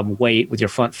weight with your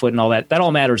front foot and all that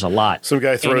all matters a lot. Some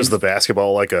guy throws the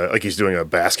basketball like he's doing a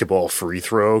basketball free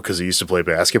throw because he used to play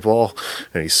basketball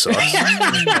and he sucks.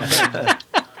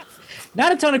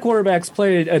 Not a ton of quarterbacks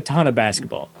played a ton of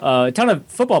basketball. A ton of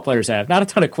football players have, not a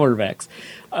ton of quarterbacks.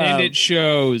 And it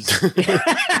shows. Josh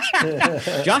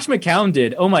McCown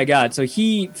did. Oh my God! So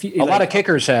a lot of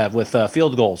kickers have with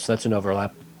field goals. That's an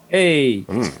overlap. Hey,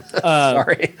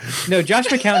 sorry. No, Josh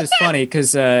McCown is funny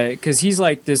because he's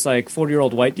like this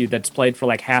 40-year-old white dude that's played for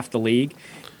like half the league,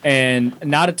 and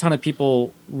not a ton of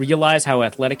people realize how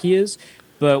athletic he is.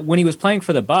 But when he was playing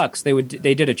for the Bucks, they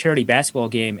did a charity basketball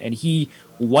game, and he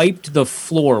wiped the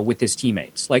floor with his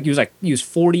teammates. Like he was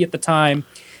 40 at the time,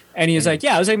 and he was like,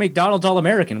 "Yeah, I was like McDonald's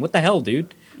All-American. What the hell,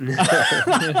 dude?" He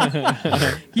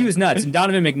was nuts. And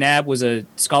Donovan McNabb was a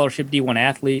scholarship D1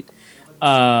 athlete.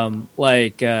 So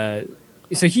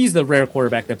he's the rare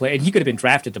quarterback that played, and he could have been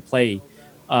drafted to play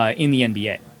in the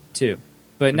NBA too.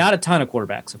 But not a ton of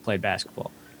quarterbacks have played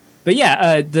basketball. But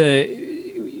yeah,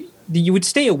 you would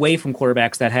stay away from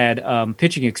quarterbacks that had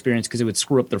pitching experience because it would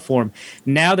screw up their form.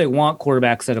 Now they want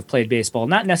quarterbacks that have played baseball,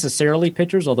 not necessarily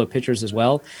pitchers, although pitchers as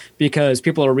well, because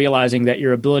people are realizing that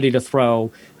your ability to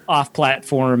throw off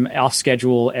platform, off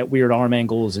schedule at weird arm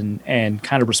angles and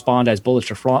kind of respond as bullets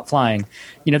are flying,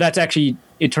 that's actually,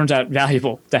 it turns out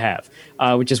valuable to have,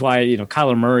 which is why,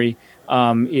 Kyler Murray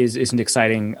is an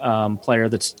exciting player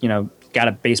that's, got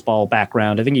a baseball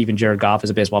background. I think even Jared Goff has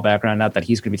a baseball background. Not that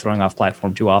he's going to be throwing off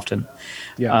platform too often.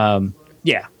 Yeah.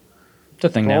 It's a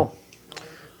thing now.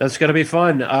 That's going to be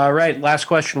fun. All right. Last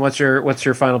question. What's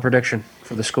your final prediction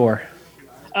for the score?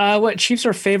 Chiefs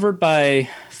are favored by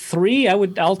 3.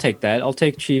 I'll take that. I'll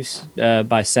take Chiefs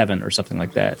by 7 or something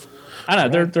like that. I don't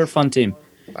know. They're a fun team.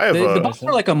 The Bucs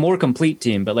are like a more complete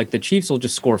team, but like the Chiefs will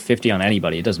just score 50 on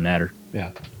anybody. It doesn't matter.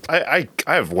 Yeah. I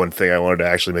have one thing I wanted to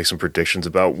actually make some predictions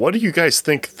about. What do you guys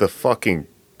think the fucking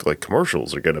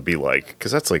commercials are going to be like?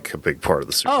 Because that's like a big part of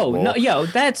the Super Bowl. Oh no, yeah,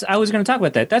 I was going to talk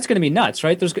about that. That's going to be nuts,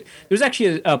 right? There's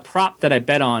actually a prop that I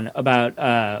bet on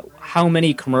about how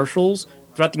many commercials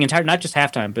throughout the entire, not just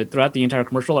halftime, but throughout the entire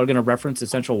commercial are going to reference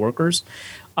essential workers.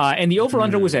 And the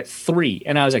over-under was at 3.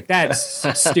 And I was like, that's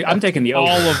I'm taking the over.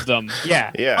 All of them.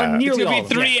 Yeah. It's going to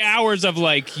be 3 hours of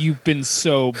you've been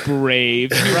so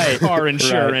brave. Right. Car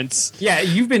insurance. Right. Yeah,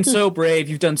 you've been so brave.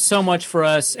 You've done so much for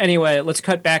us. Anyway, let's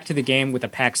cut back to the game with a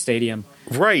packed stadium.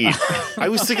 Right. I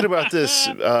was thinking about this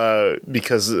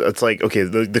because it's like, okay,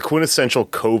 the quintessential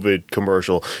COVID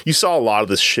commercial. You saw a lot of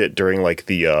this shit during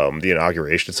the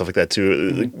inauguration and stuff like that too.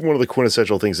 Mm-hmm. One of the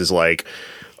quintessential things is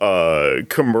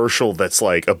commercial that's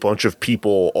like a bunch of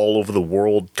people all over the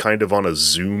world kind of on a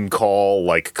Zoom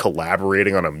call,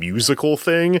 collaborating on a musical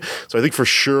thing. So I think for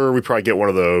sure we probably get one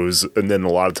of those. And then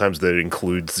a lot of times that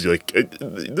includes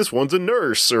this one's a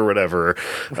nurse or whatever.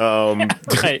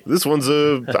 Right. This one's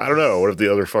I don't know, what if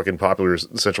the other fucking popular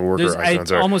essential worker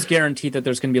icons are. I almost guarantee that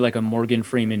there's going to be a Morgan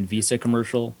Freeman Visa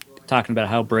commercial talking about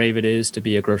how brave it is to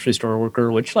be a grocery store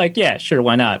worker, which, like, yeah, sure,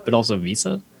 why not? But also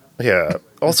Visa. Yeah.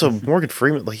 Also, Morgan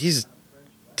Freeman, like, he's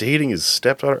dating his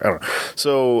stepdaughter. I don't know.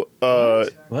 So,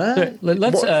 what?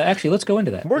 Let's go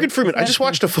into that. Morgan Freeman. I just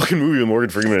watched a fucking movie with Morgan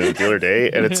Freeman the other day,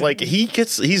 and it's like he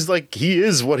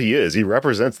is what he is. He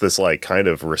represents this like kind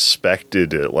of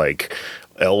respected like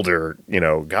elder,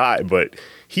 guy, but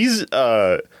he's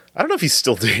I don't know if he's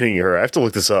still dating her. I have to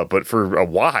look this up, but for a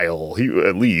while, he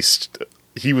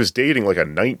was dating like a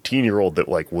 19-year-old that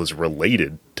like was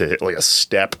related to like a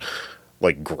step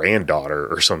like granddaughter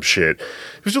or some shit.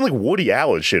 He was doing like Woody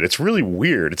Allen shit. It's really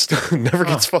weird. It never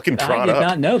gets fucking brought up. I did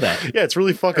not know that. Yeah, it's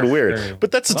really fucking weird.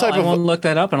 But that's the type of. I won't look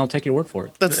that up, and I'll take your word for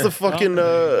it. That's the fucking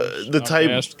the type.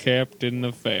 Best kept in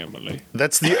the family.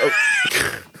 That's the.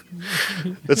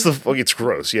 That's the fuck. It's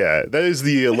gross. Yeah, that is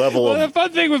the level of. The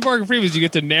fun thing with Morgan Freeman is you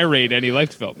get to narrate any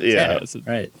life development. Yeah,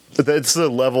 right. But that's the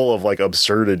level of like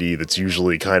absurdity that's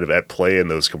usually kind of at play in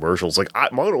those commercials. Like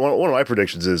one of my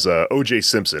predictions is O.J.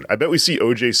 Simpson. I bet we see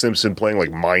O.J. Simpson playing like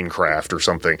Minecraft or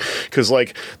something, because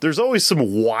like there's always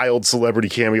some wild celebrity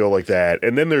cameo like that,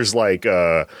 and then there's like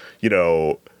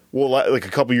well, like a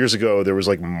couple years ago, there was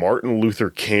like Martin Luther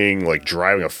King like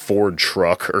driving a Ford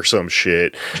truck or some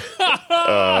shit.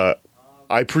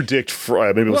 I predict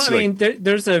maybe we'll see.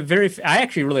 There's a I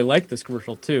actually really like this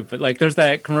commercial too, but like there's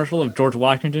that commercial of George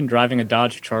Washington driving a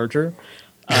Dodge Charger.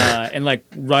 And like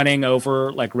running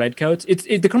over like redcoats.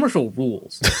 The commercial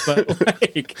rules, but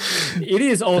like it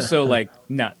is also like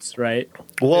nuts, right?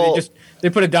 Well, they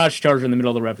put a Dodge Charger in the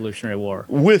middle of the Revolutionary War.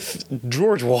 With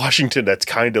George Washington, that's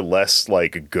kind of less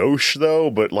like gauche though.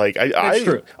 But like I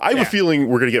have a feeling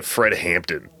we're gonna get Fred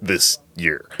Hampton this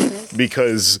year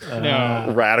because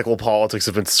radical politics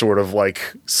have been sort of like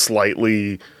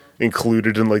slightly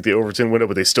included in like the Overton window,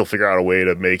 but they still figure out a way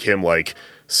to make him like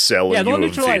sell you a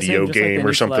video game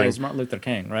or something. Martin Luther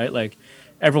King, right? Like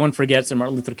everyone forgets that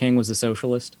Martin Luther King was a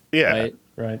socialist. Yeah,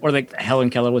 right. Or like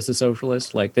Helen Keller was a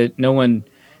socialist. Like that, no one,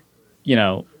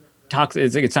 talks.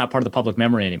 It's like it's not part of the public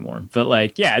memory anymore. But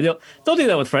like, yeah, they'll do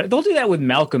that with Fred. They'll do that with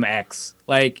Malcolm X.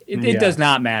 Like it does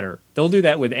not matter. They'll do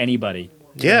that with anybody.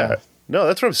 Yeah. No,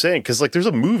 that's what I'm saying. Because like, there's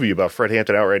a movie about Fred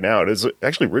Hampton out right now. It is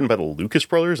actually written by the Lucas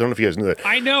brothers. I don't know if you guys knew that.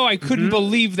 I know. I couldn't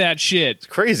believe that shit. It's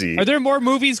crazy. Are there more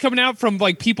movies coming out from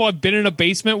like people I've been in a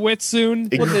basement with soon?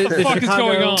 What the fuck is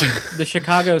going on? The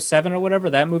Chicago 7 or whatever.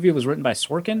 That movie was written by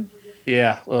Sorkin.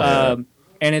 Yeah.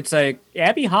 And it's like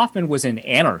Abby Hoffman was an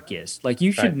anarchist. Like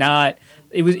you should not.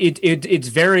 It's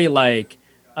very like.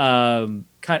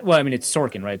 It's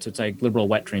Sorkin, right? So it's like liberal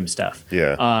wet dream stuff.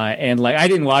 Yeah. And like I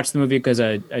didn't watch the movie because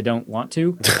I don't want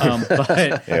to.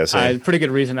 But pretty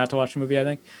good reason not to watch the movie, I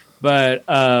think. But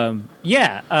the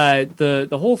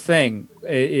whole thing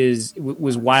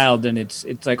was wild, and it's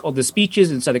like the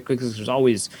speeches inside because there's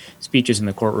always speeches in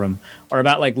the courtroom are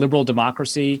about like liberal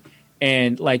democracy.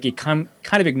 And like it kind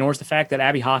of ignores the fact that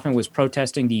Abby Hoffman was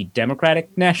protesting the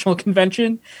Democratic National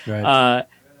Convention. Right.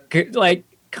 Like,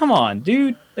 come on,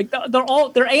 dude! Like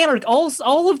they're anarchists.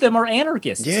 All of them are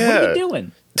anarchists. Yeah. What are you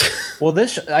doing? Well,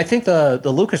 I think the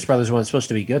Lucas Brothers one is supposed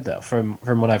to be good though. From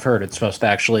what I've heard, it's supposed to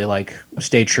actually like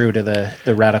stay true to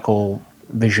the radical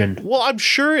vision. Well, I'm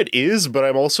sure it is, but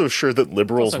I'm also sure that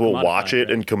liberals will watch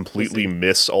it and completely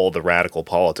miss all the radical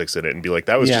politics in it and be like,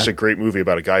 that was just a great movie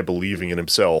about a guy believing in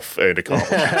himself and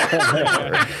accomplishing.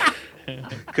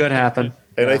 Could happen.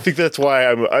 And I think that's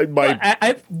why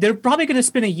they're probably going to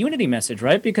spin a unity message,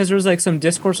 right? Because there's like some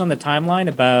discourse on the timeline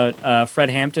about Fred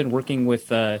Hampton working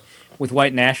with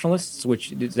white nationalists,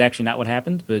 which is actually not what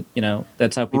happened, but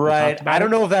that's how people talked about I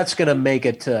don't know if that's going to make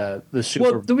it to the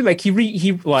Super Bowl. Well,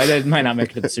 like that might not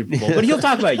make it to the Super Bowl, but he'll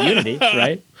talk about unity,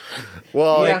 right?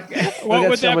 Well, what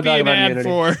would that be an ad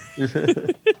for?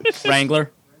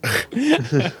 Wrangler.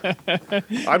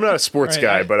 I'm not a sports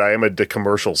guy, but I am a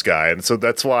commercials guy, and so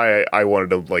that's why I wanted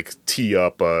to like tee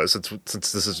up since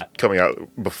this is coming out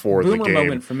before Boomer the game.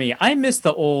 Moment for me. I miss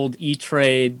the old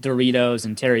E-Trade, Doritos,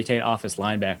 and Terry Tate office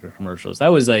linebacker commercials. That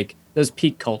was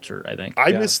peak culture, I think.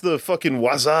 I miss the fucking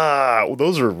Waza.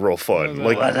 Those are real fun.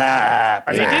 Like Waza.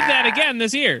 They did that again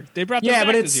this year. They brought that back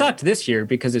but it sucked this year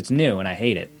because it's new and I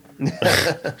hate it.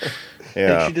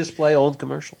 They should just play old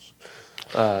commercials.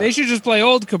 They should just play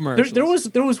old commercials. There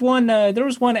was one ad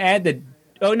that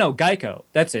Geico.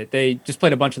 That's it. They just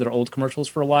played a bunch of their old commercials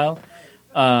for a while.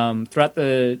 Throughout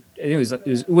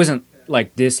it wasn't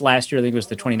like this last year. I think it was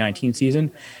the 2019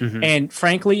 season, and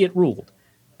frankly, it ruled.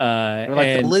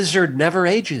 The lizard never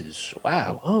ages.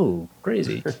 Wow. Oh,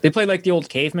 crazy. They played like the old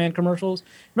caveman commercials.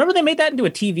 Remember they made that into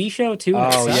a TV show too?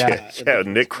 Oh yeah,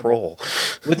 Nick Kroll.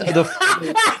 With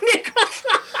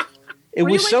It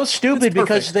was so stupid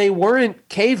because they weren't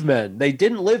cavemen. They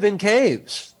didn't live in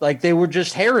caves. Like, they were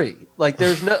just hairy. Like,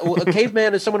 there's no a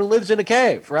caveman is someone who lives in a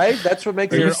cave, right? That's what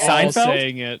makes We're all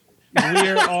saying it.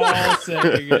 We're all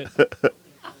saying it.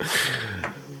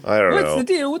 I don't know. What's the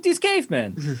deal with these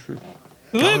cavemen?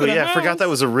 I forgot that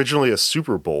was originally a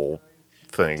Super Bowl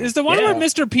thing. Is the one where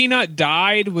Mr. Peanut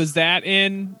died? Was that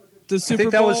in the Super Bowl? I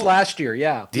think that was last year.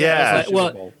 Yeah.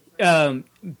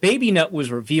 Baby Nut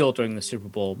was revealed during the Super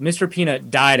Bowl. Mr. Peanut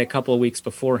died a couple of weeks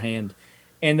beforehand,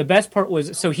 and the best part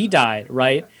was, so he died,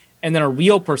 right? And then a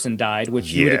real person died,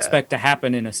 which you would expect to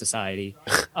happen in a society.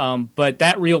 But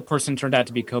that real person turned out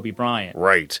to be Kobe Bryant.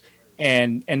 Right.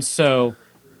 And so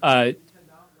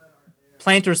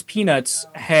Planters Peanuts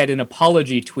had an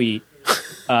apology tweet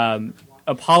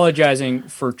apologizing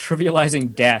for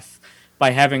trivializing death by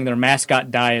having their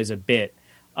mascot die as a bit.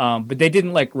 But they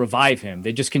didn't revive him.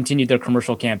 They just continued their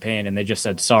commercial campaign and they just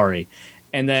said sorry.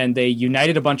 And then they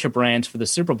united a bunch of brands for the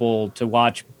Super Bowl to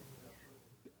watch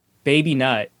Baby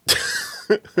Nut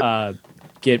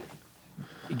get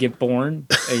born,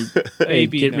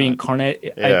 get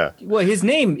reincarnated. Yeah. His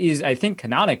name is, I think,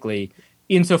 canonically,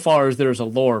 insofar as there's a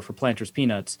lore for Planters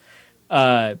Peanuts,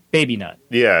 Baby Nut.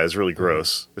 Yeah, it's really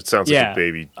gross. It sounds like a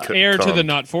baby. Heir to the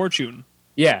nut fortune.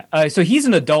 Yeah, so he's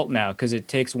an adult now because it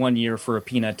takes 1 year for a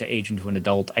peanut to age into an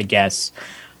adult, I guess.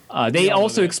 They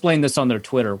also explained this on their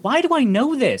Twitter. Why do I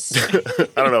know this? I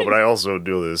don't know, but I also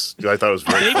do this. I thought it was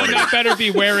very funny. Baby Nut better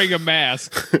be wearing a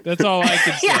mask. That's all I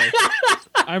can say.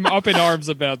 I'm up in arms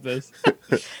about this.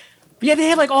 Yeah, they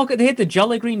had they had the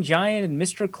Jolly Green Giant and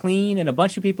Mr. Clean and a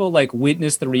bunch of people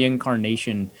witness the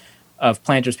reincarnation of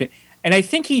Planters Peanuts. And I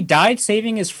think he died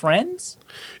saving his friends.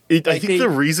 I think the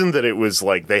reason that it was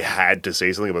they had to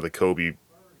say something about the Kobe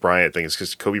Bryant thing is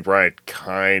because Kobe Bryant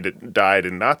kind of died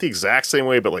in not the exact same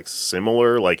way, but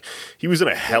similar. He was in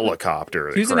a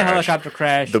helicopter. He was in a helicopter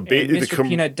crash. Mr.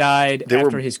 Peanut died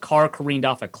after his car careened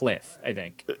off a cliff, I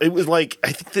think. It was I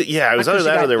think that, it was either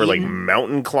that or they were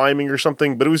mountain climbing or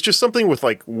something, but it was just something with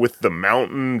with the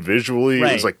mountain visually.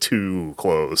 Right. It was too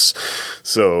close.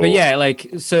 So, but yeah,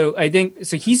 so I think,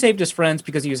 so he saved his friends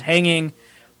because he was hanging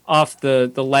off the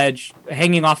ledge,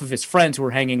 hanging off of his friends who were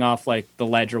hanging off the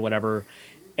ledge or whatever.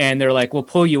 And they're like, we'll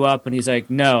pull you up. And he's like,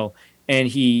 no. And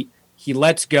he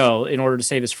lets go in order to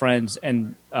save his friends.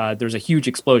 And there's a huge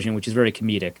explosion, which is very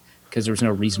comedic because there was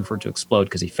no reason for it to explode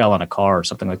because he fell on a car or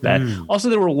something like that. Also,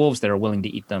 there were wolves there willing to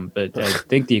eat them. But I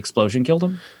think the explosion killed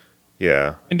him.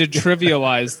 Yeah. And to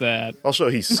trivialize that. Also,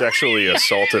 he sexually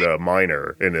assaulted a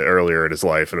minor earlier in his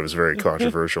life, and it was very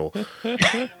controversial.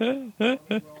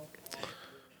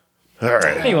 All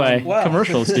right. Anyway,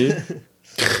 commercials, dude.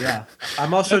 Yeah,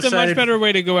 I'm also That's excited. A much better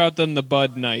way to go out than the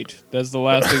Bud Night. That's the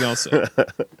last thing I'll say.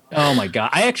 Oh my god!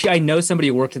 I know somebody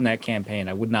who worked in that campaign.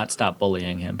 I would not stop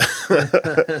bullying him.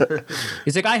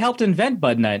 He's like, I helped invent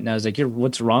Bud Night, and I was like,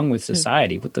 what's wrong with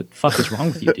society? What the fuck is wrong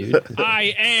with you, dude?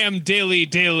 I am Dilly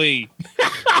Dilly.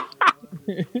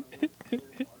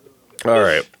 All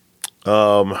right.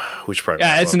 Which part?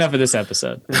 Yeah, it's enough of this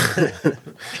episode.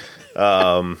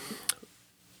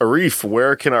 Arif,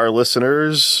 where can our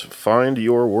listeners find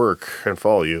your work and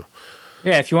follow you?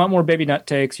 Yeah, if you want more Baby Nut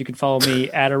takes, you can follow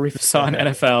me at Arif Hassan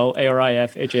NFL,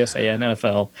 ARIFHASAN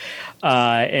NFL.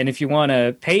 And if you want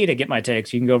to pay to get my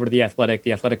takes, you can go over to The Athletic,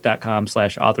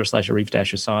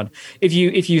 theathletic.com/author/Arif-Hassan.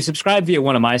 If you subscribe via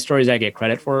one of my stories, I get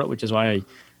credit for it, which is why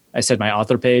I said my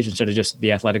author page instead of just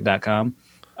theathletic.com.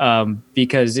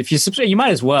 Because if you subscribe, you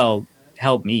might as well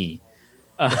help me.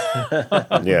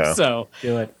 Yeah. So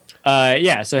do it.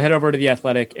 So head over to The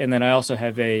Athletic, and then I also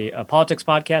have a politics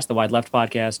podcast, the Wide Left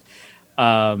podcast.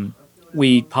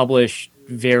 We publish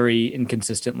very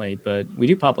inconsistently, but we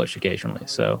do publish occasionally,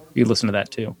 so you listen to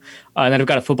that too. And then I've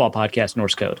got a football podcast,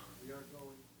 Norse Code.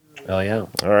 Oh yeah!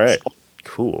 All right,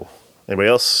 cool. Anybody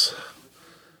else?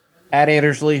 At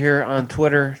Andersley here on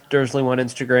Twitter, Dursley on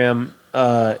Instagram.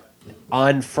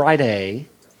 On Friday,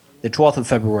 the 12th of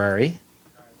February.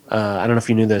 I don't know if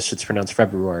you knew this; it's pronounced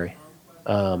February.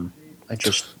 I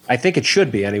think it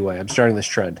should be anyway. I'm starting this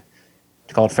trend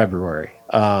to call it February.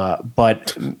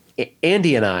 But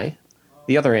Andy and I,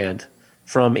 the other And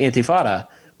from Antifada,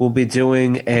 will be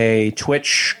doing a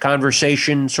Twitch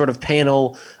conversation sort of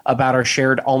panel about our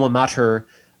shared alma mater,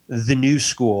 the New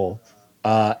School,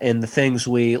 and the things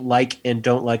we like and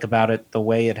don't like about it, the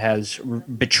way it has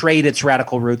betrayed its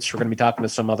radical roots. We're going to be talking to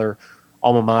some other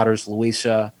alma maters,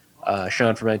 Louisa,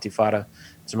 Sean from Antifada,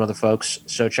 some other folks.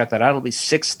 So check that out. It'll be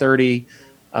 6:30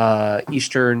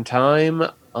 Eastern time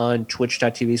on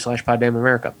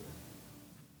twitch.tv/PodDamnAmerica.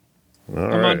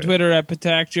 I'm on Twitter at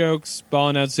Patak Jokes,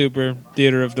 Ballin' Out Super,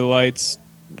 Theater of Delights.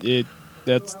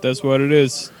 That's what it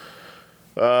is.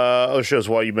 Other shows,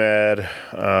 Why You Mad?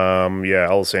 Yeah,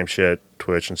 all the same shit,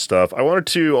 Twitch and stuff. I wanted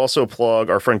to also plug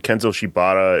our friend Kenzo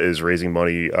Shibata is raising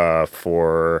money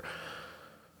for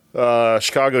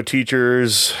Chicago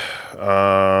teachers.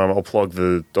 I'll put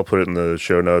it in the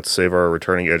show notes. Save Our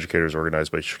Returning Educators,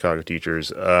 organized by Chicago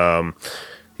teachers.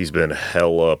 He's been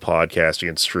hella podcasting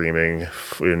and streaming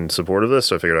in support of this,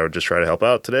 so I figured I would just try to help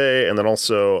out today. And then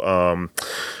also, I'm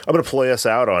going to play us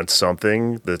out on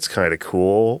something that's kind of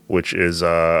cool, which is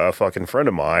a fucking friend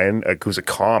of mine who's a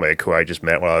comic who I just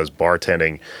met when I was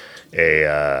bartending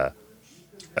a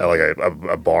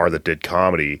bar that did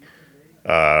comedy.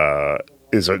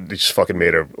 He just fucking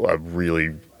made a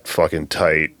really fucking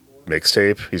tight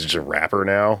mixtape. He's just a rapper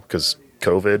now because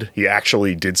COVID. He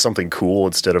actually did something cool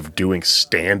instead of doing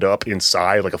stand-up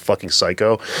inside like a fucking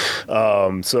psycho.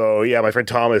 So yeah, my friend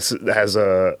Thomas has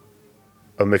a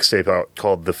mixtape out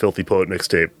called the Filthy Poet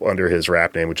Mixtape under his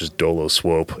rap name, which is Dolo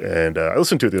Swope. And I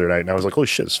listened to it the other night and I was like, holy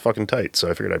shit, it's fucking tight. So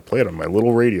I figured I'd play it on my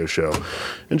little radio show.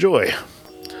 Enjoy.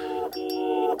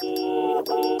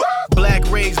 Black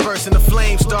rays bursting the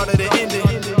flame, started and ended.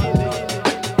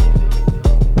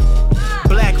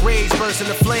 Black rays bursting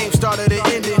the flame, started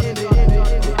and ended.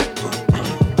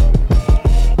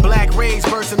 Black rays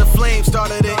bursting the flame,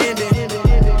 started and ended.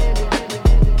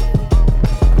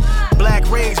 Black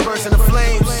rays bursting the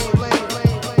flames.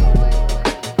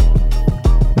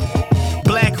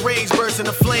 Black rays bursting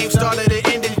the flames, started and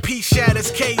ended. Peace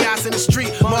shatters, chaos in the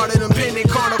street, martyrdom pending,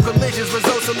 carnal collisions,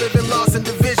 results of living lost in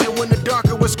division. When the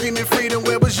darker was screaming freedom,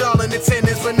 where was y'all in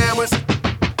attendance? But now it's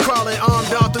crawling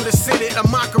armed all through the Senate, a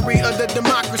mockery of the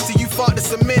democracy. You fought to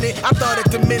cement it. I thought it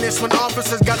diminished when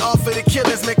officers got off for the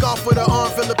killings, make off with an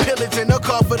arm full of pillage and no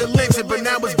call for the lynching. But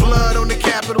now it's blood on the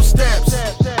Capitol steps.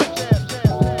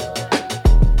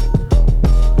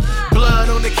 Blood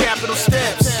on the Capitol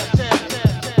steps.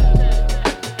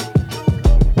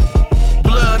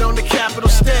 Blood on the Capitol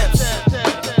steps.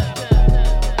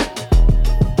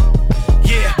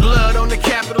 Yeah, blood on the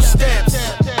Capitol steps.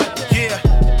 Yeah.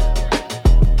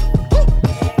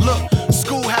 Look,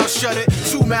 schoolhouse shut it.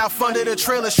 Two malfunded, a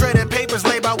trailer shredded, papers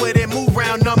laid by where they move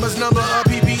round numbers, number of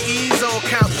PPEs on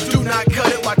count. Do not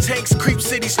cut it while tanks creep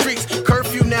city streets.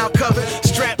 Curfew now covered,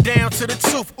 strapped down to the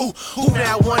tooth. Ooh, who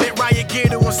now want it? Riot gear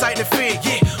to incite the fear.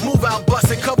 Yeah, move out,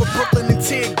 bust it, cover Brooklyn in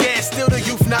tear gas. Still the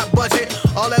youth not budget.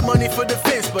 All that money for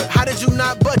defense, but how did you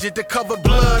not budget to cover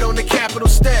blood on the Capitol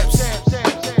steps?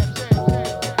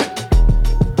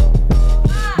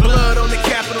 Blood on the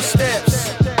Capitol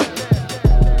steps.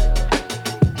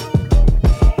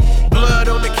 Blood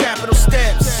on the Capitol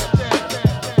steps.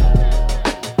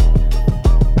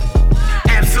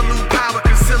 Absolute power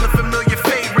concealing familiar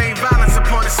fate. Rain violence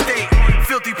upon the state.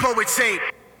 Filthy poet tape.